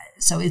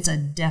so it's a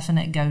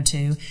definite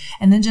go-to.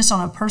 And then just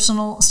on a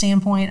personal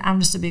standpoint,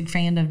 I'm just a big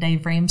fan of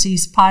Dave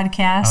Ramsey's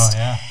podcast. Oh,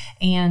 yeah.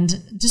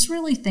 And just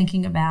really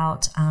thinking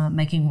about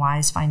making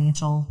wise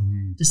financial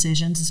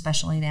decisions,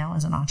 especially now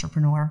as an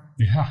entrepreneur.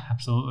 Yeah,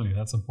 absolutely.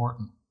 That's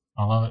important.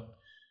 I love it.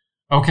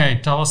 Okay,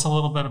 tell us a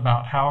little bit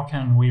about how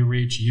can we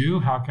reach you?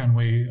 How can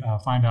we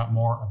find out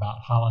more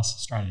about Hollis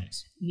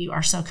Strategies? You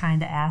are so kind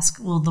to ask.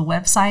 Well, the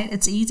website,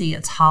 it's easy.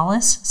 It's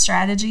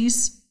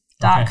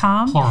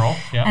hollisstrategies.com. Okay. Plural,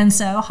 yeah. And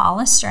so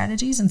Hollis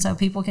Strategies. And so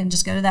people can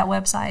just go to that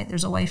website.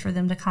 There's a way for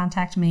them to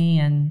contact me,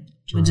 and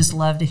would just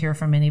love to hear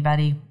from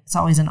anybody. It's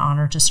always an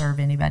honor to serve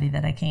anybody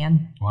that I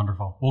can.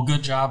 Wonderful. Well,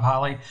 good job,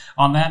 Holly.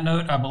 On that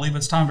note, I believe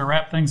it's time to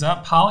wrap things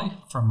up. Holly,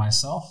 from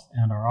myself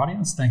and our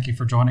audience, thank you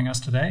for joining us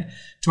today.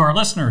 To our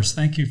listeners,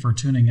 thank you for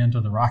tuning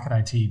into the Rocket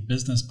IT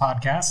Business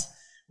Podcast.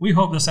 We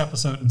hope this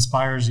episode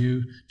inspires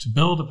you to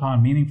build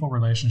upon meaningful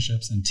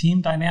relationships and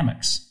team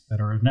dynamics that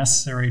are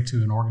necessary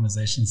to an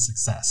organization's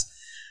success.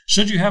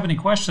 Should you have any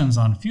questions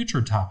on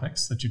future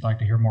topics that you'd like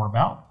to hear more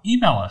about,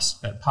 email us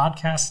at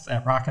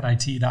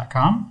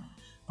podcasts@rocketit.com.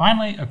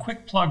 Finally, a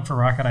quick plug for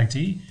Rocket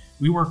IT.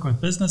 We work with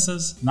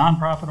businesses,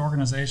 nonprofit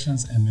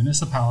organizations, and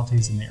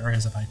municipalities in the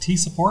areas of IT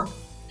support,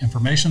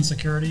 information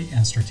security,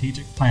 and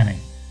strategic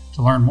planning.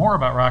 To learn more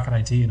about Rocket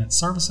IT and its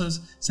services,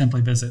 simply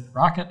visit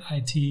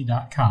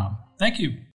rocketit.com. Thank you.